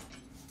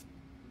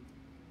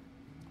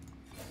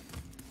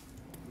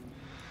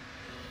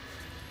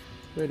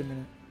 Wait a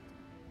minute.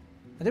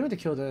 I think we have to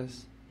kill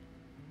this.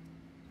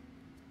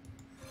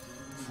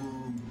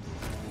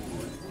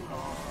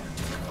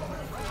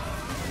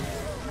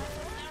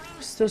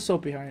 Still so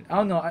behind. I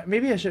don't know.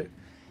 Maybe I should.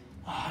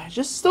 I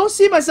just don't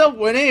see myself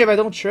winning if I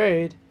don't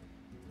trade,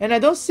 and I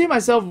don't see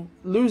myself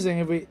losing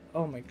if we.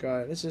 Oh my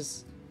god! Let's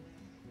just.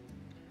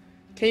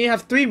 Can you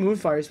have 3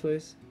 Moonfires,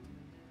 please?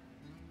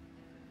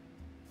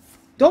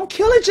 Don't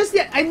kill it just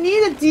yet. I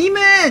need a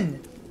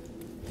demon.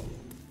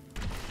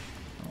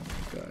 Oh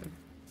my god!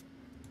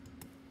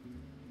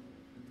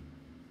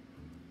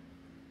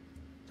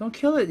 Don't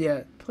kill it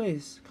yet,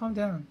 please. Calm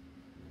down.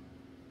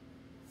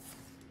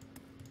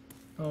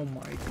 Oh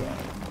my god.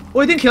 Oh,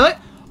 I didn't kill it?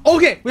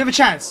 Okay, we have a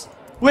chance.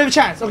 We have a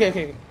chance.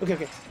 Okay.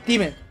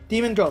 Demon.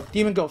 Demon go.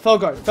 Demon go. Fell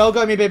guard. Fell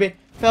guard me, baby.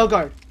 Fell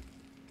guard.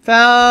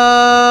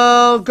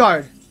 Fell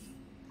guard.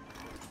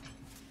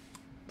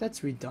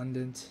 That's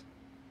redundant.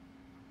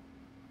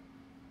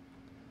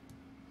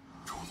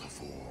 To the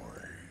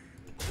void.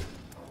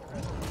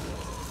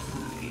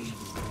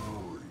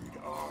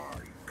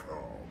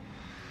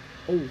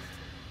 Oh.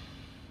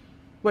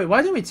 Wait,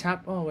 why didn't we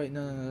tap? Oh, wait.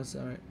 No. That's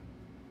alright.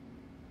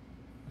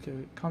 Okay,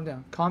 wait, calm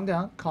down.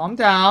 Calm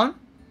down.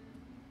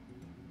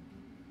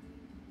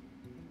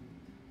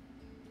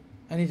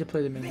 I need to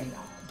play the minion.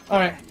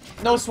 Alright,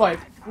 no swipe.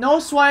 No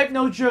swipe,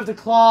 no Drew of the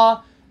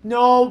Claw,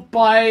 no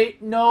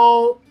bite,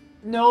 no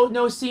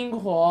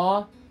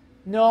Xinghua,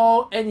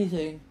 no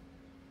anything.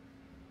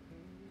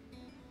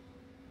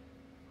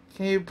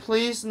 Can you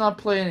please not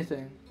play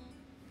anything?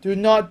 Do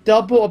not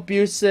double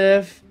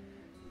abusive.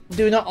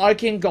 Do not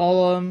Arcane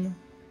Golem.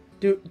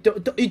 You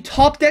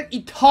top deck.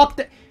 You.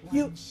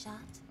 One shot,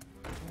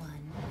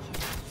 one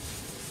kill.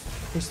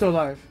 We're still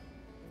alive.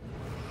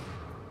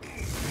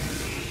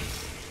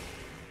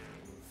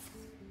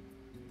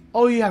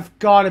 Oh, you have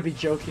gotta be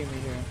joking me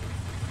here.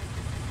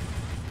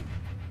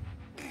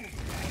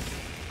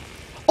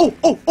 Oh,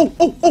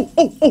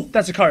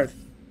 that's a card.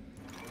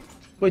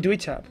 Wait, do we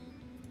tap?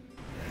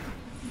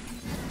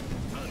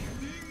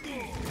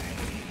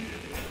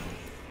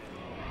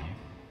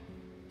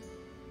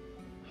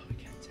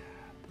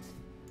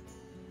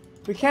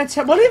 We can't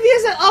tap. What if he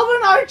has an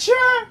Elven Archer?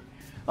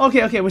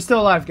 Okay, we're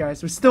still alive,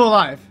 guys. We're still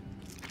alive.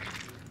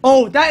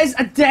 Oh, that is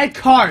a dead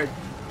card.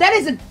 That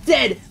is a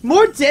dead.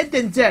 More dead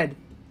than dead.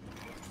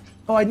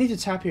 Oh, I need to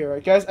tap here,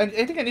 right, guys? I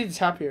think I need to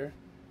tap here.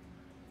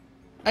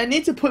 I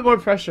need to put more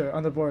pressure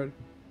on the board.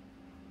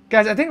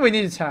 Guys, I think we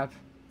need to tap.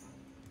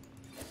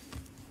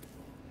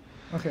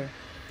 Okay.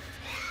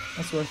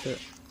 That's worth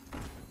it.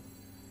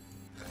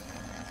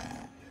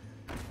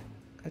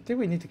 I think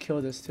we need to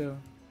kill this, too.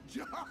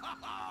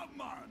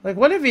 Like,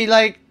 what if he,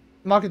 like,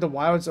 Market the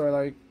Wilds or,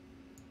 like...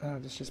 Oh,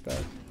 that's just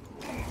bad.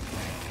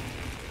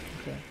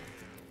 Okay.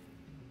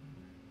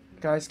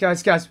 Guys.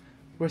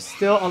 We're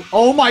still on...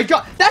 Oh my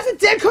god! That's a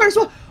dead card as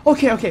well!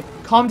 Okay.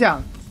 Calm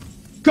down.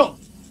 Go!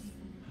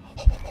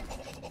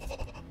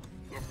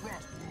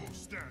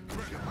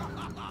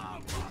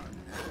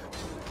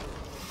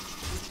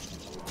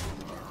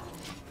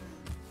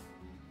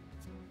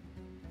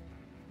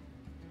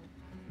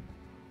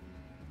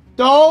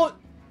 Don't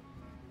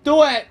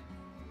do it!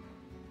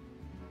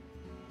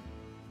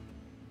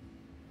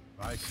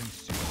 I can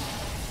see.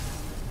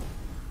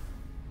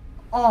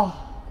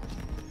 Oh.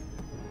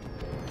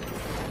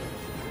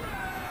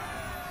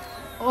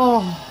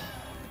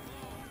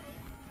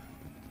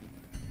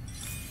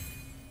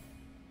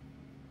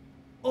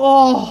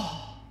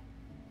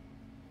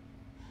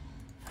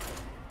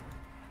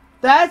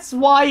 That's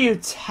why you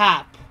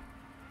tap.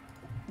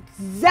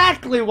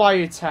 Exactly why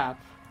you tap.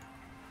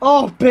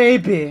 Oh,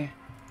 baby.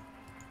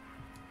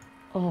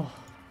 Oh,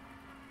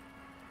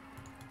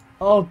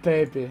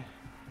 baby.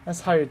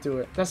 That's how you do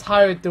it. That's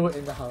how you do it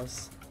in the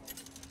house.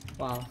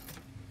 Wow.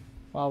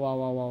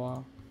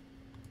 Wow.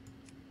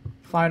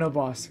 Final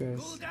boss,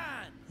 guys.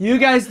 You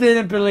guys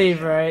didn't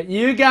believe, right?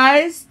 You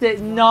guys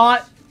did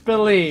not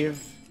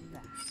believe.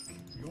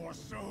 Your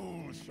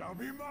soul shall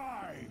be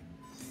mine.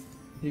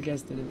 You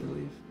guys didn't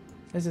believe.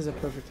 This is a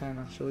perfect time,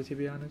 actually, to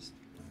be honest.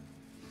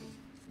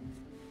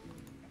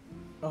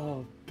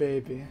 Oh,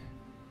 baby.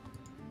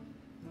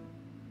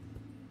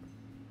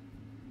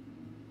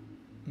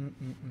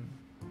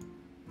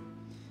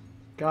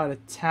 Gotta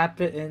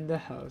tap it in the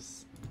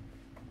house.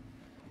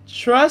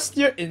 Trust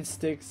your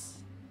instincts.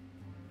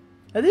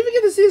 I didn't even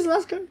get to see his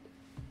last card.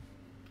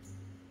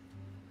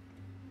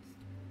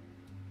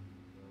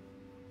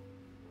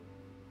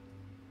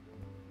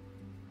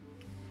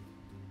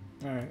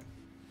 Alright.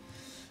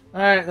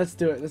 Alright, let's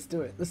do it. Let's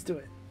do it. Let's do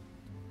it.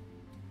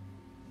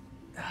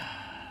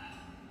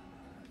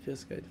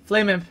 Feels good.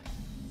 Flame Imp.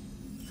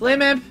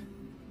 Flame Imp!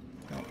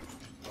 No.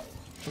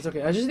 It's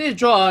okay. I just need to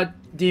draw a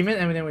demon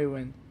and then we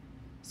win.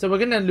 So we're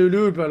gonna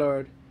Lulu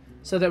Ballard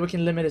so that we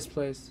can limit his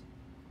plays.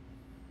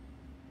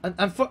 And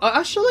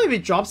actually, if he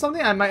drops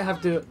something, I might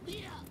have to.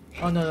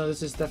 Oh no,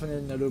 this is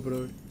definitely Lulu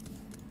Ballard.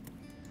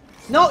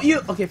 No,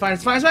 you. Okay, fine.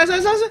 It's fine. It's fine.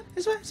 It's fine.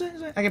 It's fine. It's fine.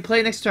 It's fine. I can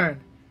play next turn.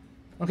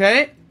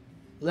 Okay?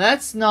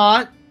 Let's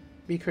not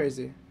be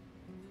crazy.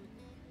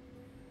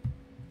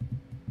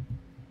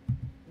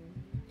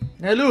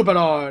 Lulu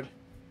Ballard.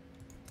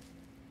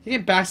 He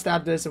can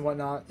backstab this and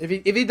whatnot. If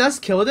he does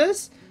kill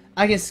this,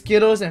 I can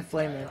Skittles and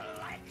Flame it.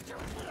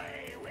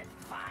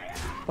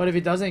 But if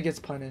he doesn't, he gets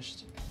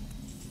punished.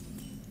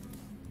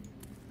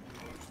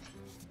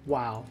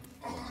 Wow.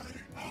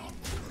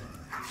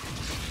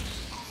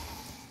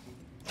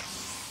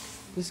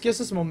 This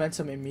gives us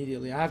momentum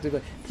immediately. I have to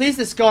go. Please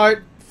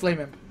discard Flame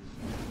Imp.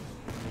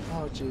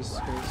 Oh, Jesus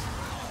Christ.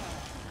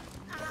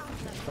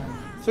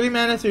 3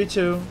 mana,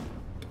 3/2.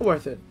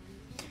 Worth it.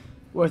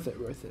 Worth it,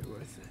 worth it,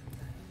 worth it.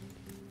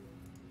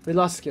 We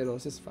lost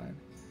Skittles, it's fine.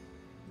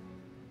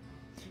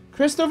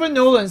 Christopher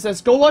Nolan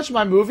says, go watch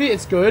my movie,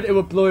 it's good, it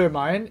will blow your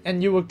mind,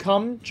 and you will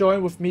come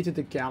join with me to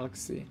the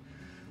galaxy.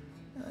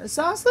 It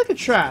sounds like a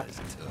trap.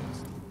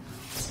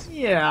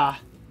 Yeah.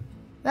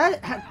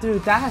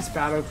 Dude, that has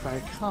battle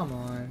cry, come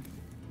on.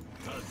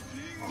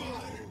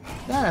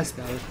 That has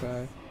battle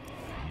cry.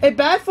 Hey,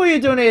 Bad For You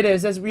donated,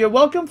 says, you're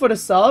welcome for the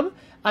sub.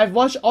 I've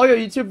watched all your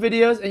YouTube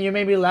videos and you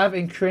made me laugh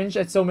and cringe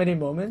at so many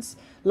moments.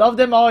 Love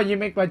them all and you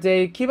make my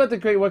day. Keep up the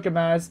great work,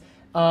 AMAZ.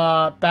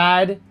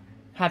 Bad,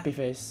 happy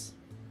face.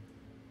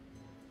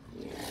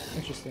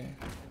 Interesting.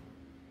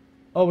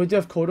 Oh, we do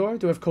have Kodor?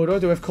 Do we have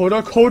Kodor? Do we have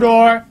Kodor?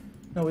 Kodor!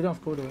 No, we don't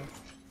have Kodor.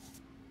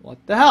 What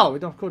the hell? We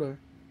don't have Kodor.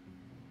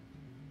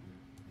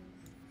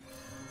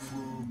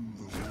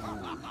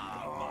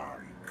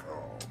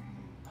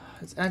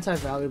 It's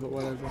anti-value, but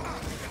whatever.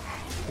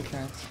 We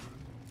can't.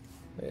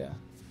 But yeah.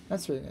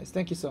 That's really nice.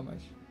 Thank you so much.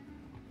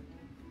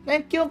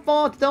 Thank you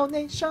for the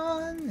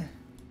donation!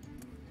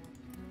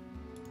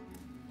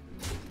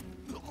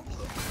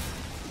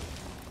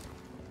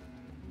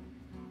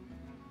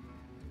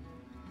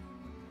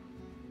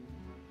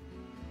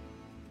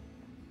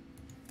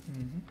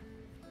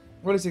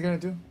 What is he gonna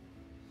do?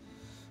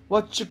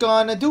 What you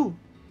gonna do?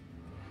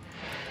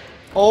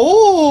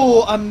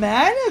 Oh, a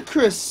mana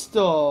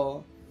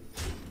crystal!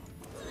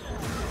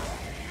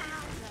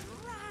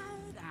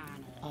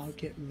 I'll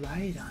get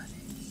right on it.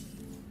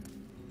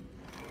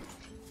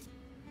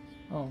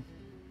 Oh.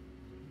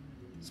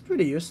 It's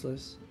pretty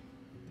useless.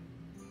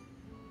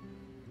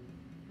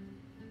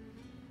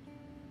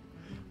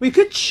 We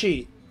could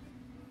cheat.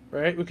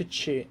 Right? We could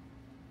cheat.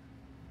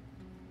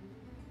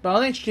 But I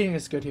don't think cheating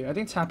is good here. I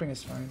think tapping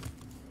is fine.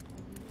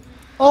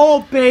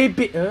 Oh,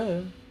 baby!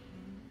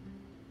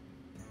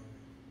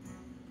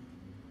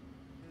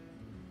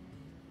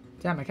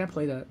 Damn, I can't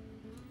play that.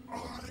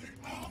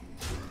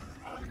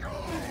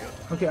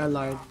 Okay, I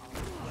lied.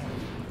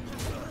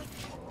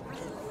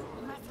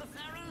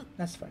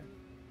 That's fine.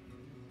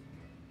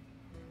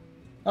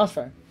 That's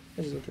fine.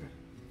 This is okay.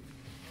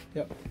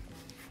 Yep.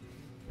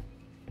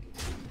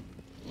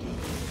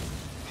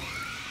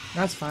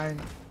 That's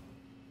fine.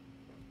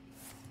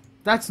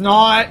 That's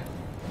not!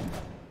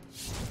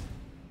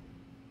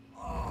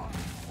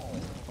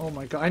 Oh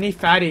my god, I need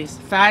fatties.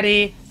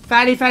 Fatty!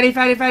 Fatty, fatty,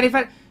 fatty, fatty,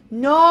 fatty!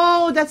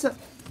 No, that's a...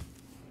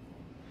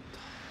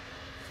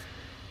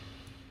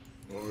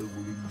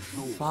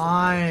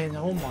 Fine.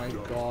 Oh my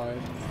god.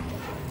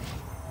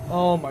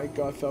 Oh my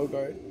god,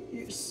 Felguard.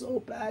 You're so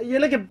bad. You're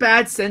like a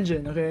bad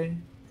Senjin, okay?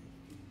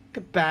 Like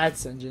a bad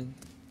Senjin.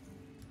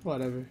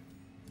 Whatever.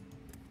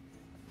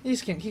 He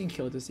can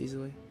kill this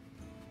easily.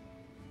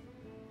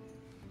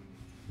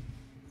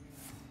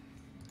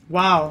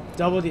 Wow,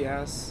 double the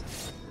ass.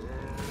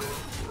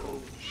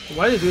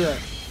 Why did he do that?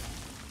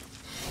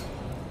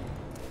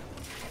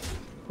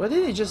 Why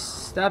didn't he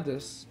just stab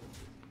this?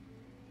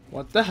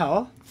 What the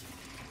hell?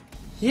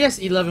 He has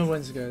 11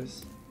 wins,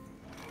 guys.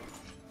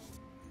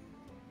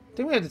 I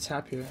think we have to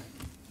tap here.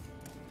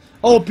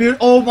 Oh,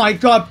 oh my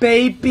god,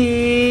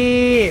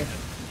 baby!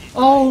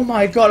 Oh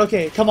my god,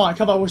 okay, come on,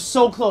 come on, we're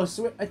so close.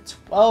 We're at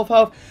 12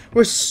 health.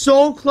 We're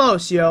so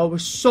close, yo. We're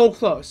so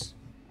close.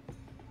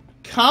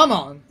 Come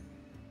on.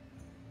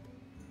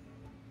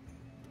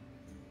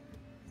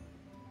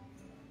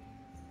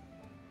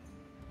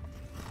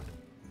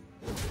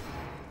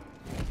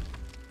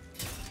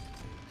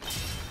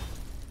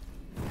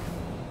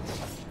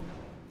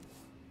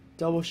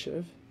 Double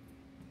shiv.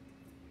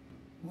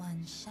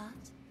 One shot,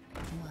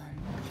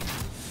 one.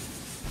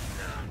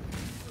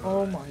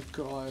 Oh my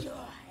god.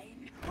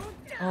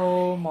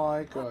 Oh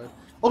my god.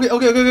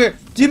 Okay.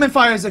 Demon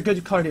Fire is a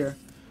good card here.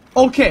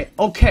 Okay.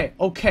 Taparino.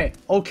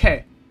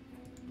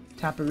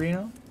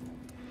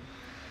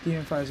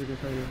 Demon Fire is a good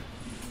card here.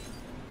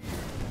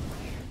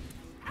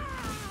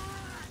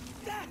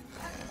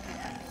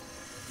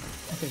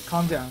 Okay,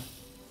 calm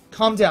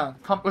down.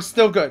 We're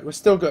still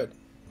good.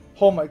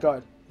 Oh my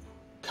god.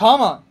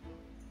 Come on.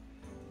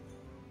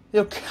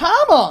 Yo,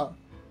 come on!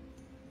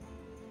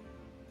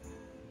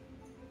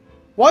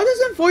 Why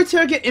doesn't Void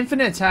Terror get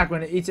infinite attack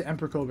when it eats an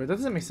Emperor Cobra? That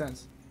doesn't make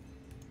sense.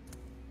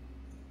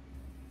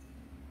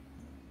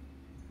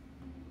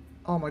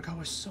 Oh my god,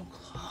 we're so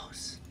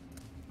close.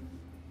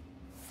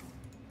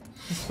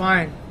 It's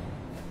fine.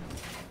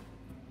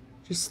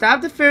 Just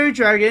stab the Fairy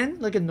Dragon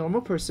like a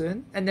normal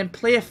person, and then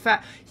play a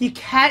fat. He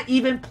can't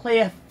even play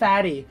a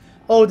fatty.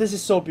 Oh, this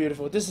is so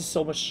beautiful. This is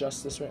so much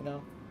justice right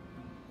now.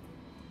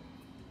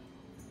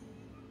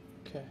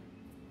 Okay.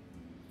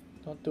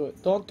 Don't do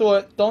it. Don't do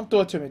it. Don't do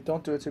it to me.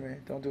 Don't do it to me.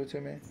 Don't do it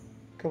to me.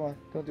 Come on.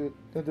 Don't do it.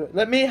 Don't do it.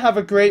 Let me have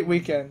a great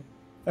weekend.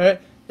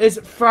 Alright? It's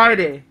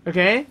Friday.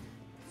 Okay?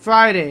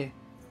 Friday.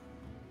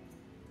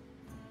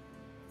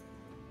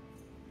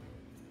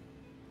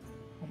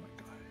 Oh my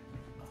god.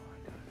 Oh my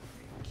god.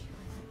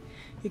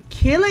 You're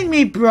killing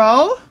me,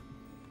 bro!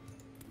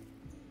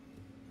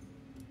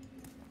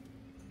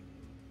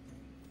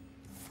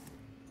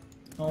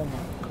 Oh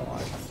my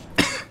god.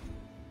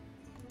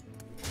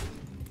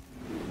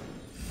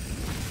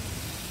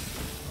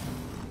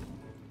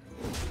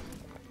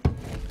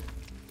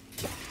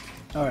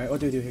 Alright, what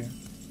do we do here?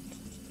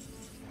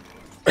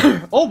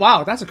 Oh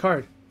wow, that's a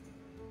card.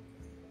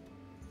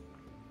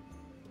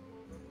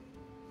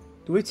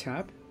 Do we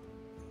tap?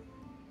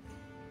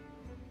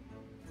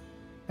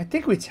 I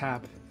think we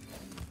tap.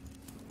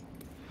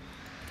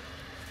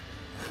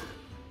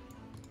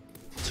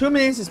 2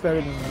 minutes is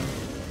better than 1.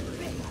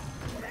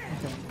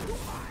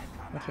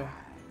 Okay.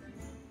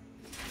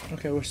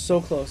 Okay, we're so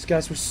close.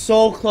 Guys, we're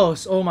so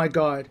close. Oh my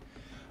god.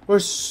 We're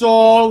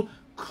so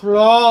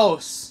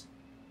close.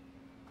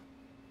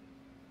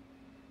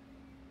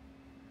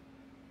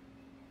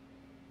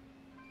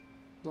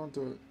 Don't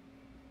do it.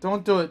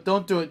 Don't do it.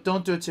 Don't do it.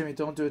 Don't do it to me.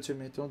 Don't do it to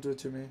me. Don't do it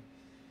to me.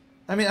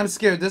 I mean, I'm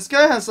scared. This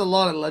guy has a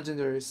lot of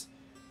legendaries.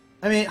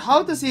 I mean,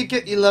 how does he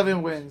get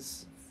 11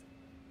 wins?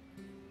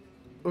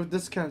 With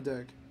this kind of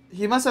deck.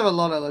 He must have a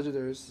lot of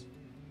legendaries.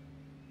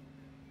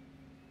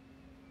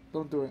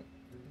 Don't do it.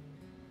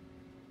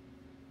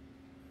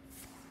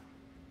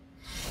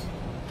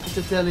 It's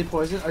a deadly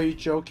poison? Are you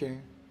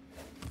joking?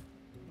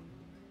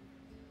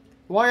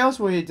 Why else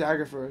would he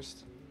dagger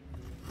first?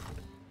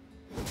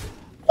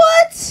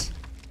 What?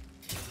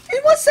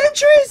 In what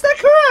century is that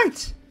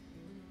correct?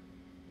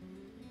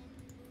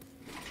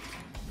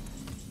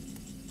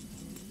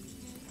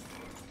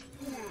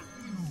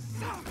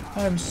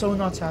 I am so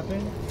not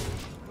tapping.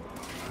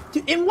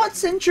 Dude, in what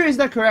century is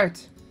that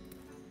correct?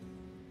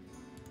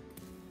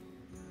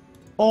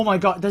 Oh my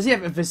god, does he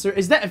have Eviscerate?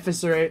 Is that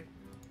Eviscerate?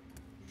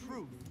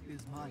 Truth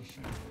is my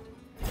shield.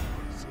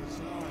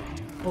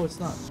 Oh, it's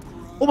not.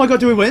 Oh my god,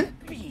 do we win?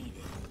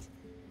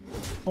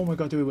 Oh my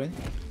god, do we win?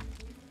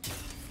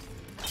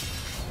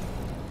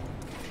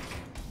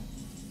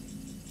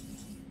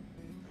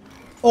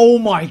 Oh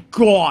my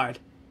god!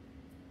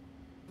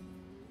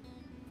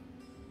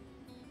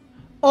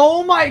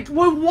 Oh my,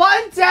 we're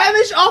 1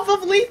 damage off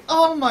of lethal.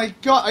 Oh my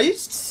god, are you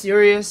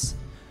serious?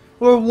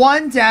 We're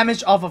 1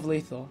 damage off of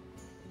lethal.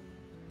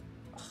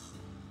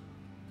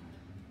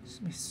 This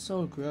is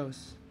so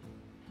gross.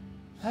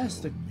 That's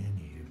the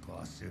Many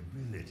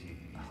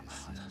possibilities.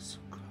 Oh, that's so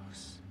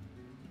gross.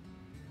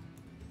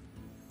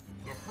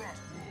 The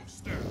frost wolves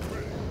stand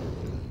ready.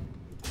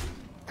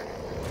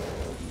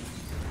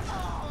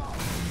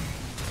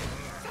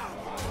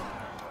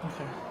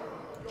 Okay.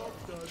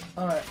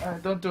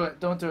 Alright, don't do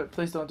it. Don't do it.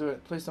 Please don't do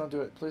it. Please don't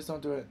do it. Please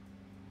don't do it.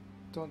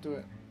 Don't do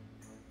it.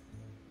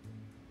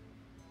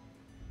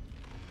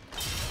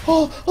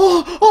 Oh!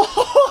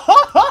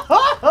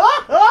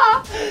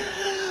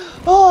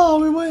 Oh,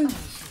 we win!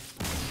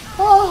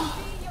 Oh!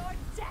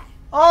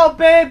 Oh,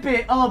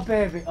 baby! Oh,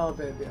 baby! Oh,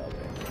 baby! Oh,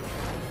 baby!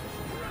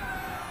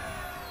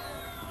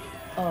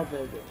 Oh,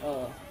 baby!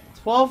 Oh.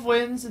 12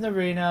 wins in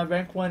arena,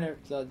 rank 1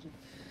 legend.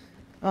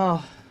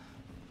 Oh.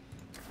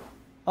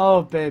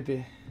 Oh,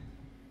 baby.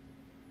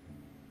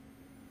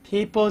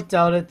 People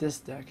doubted this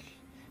deck.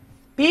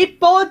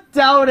 People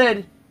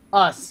doubted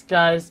us,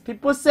 guys.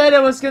 People said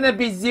it was gonna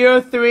be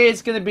 0-3,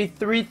 it's gonna be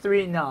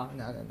 3-3. No.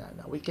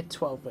 We get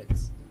 12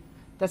 wins.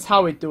 That's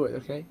how we do it,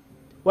 okay?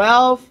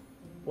 12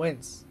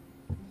 wins.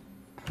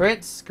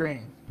 Print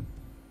screen.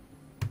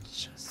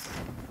 Just,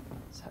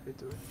 that's how we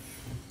do it.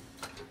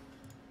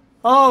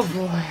 Oh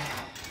boy.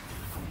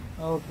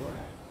 Oh boy.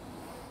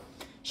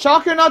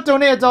 Shocker, not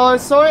donate $1.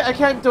 Sorry, I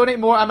can't donate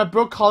more. I'm a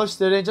broke college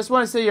student. Just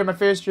want to say you're my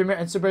favorite streamer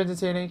and super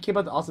entertaining. Keep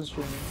up the awesome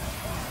streaming.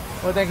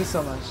 Well, thank you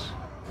so much.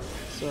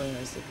 So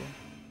nice of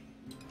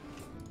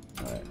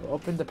you. Alright, we'll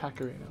open the pack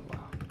arena.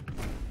 Wow.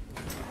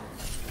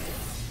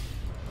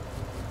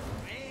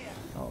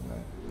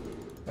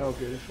 Oh,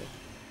 beautiful.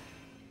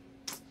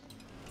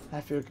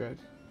 I feel good.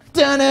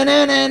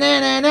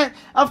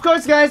 Of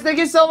course, guys, thank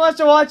you so much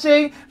for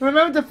watching.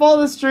 Remember to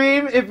follow the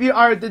stream if you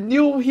are the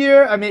new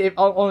here. I mean,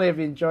 only if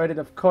you enjoyed it,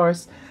 of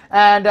course.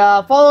 And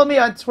follow me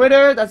on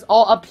Twitter. That's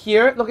all up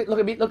here. Look at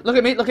me. Look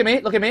at me. Look at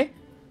me. Look at me.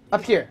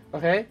 Up here.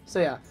 Okay.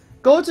 So yeah,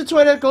 go to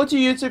Twitter, go to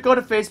YouTube, go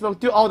to Facebook,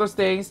 do all those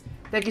things.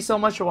 Thank you so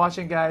much for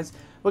watching, guys.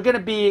 We're gonna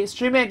be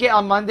streaming again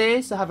on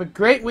Monday. So have a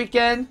great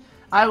weekend.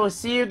 I will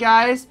see you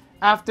guys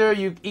after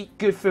you eat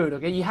good food,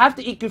 okay? You have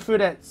to eat good food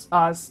at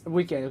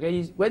weekend, okay?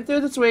 You went through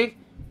this week,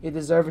 you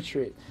deserve a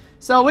treat.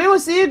 So we will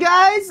see you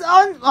guys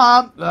on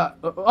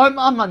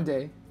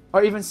Monday,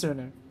 or even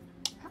sooner.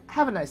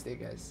 Have a nice day,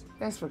 guys.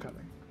 Thanks for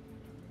coming.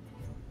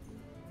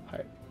 All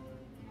right.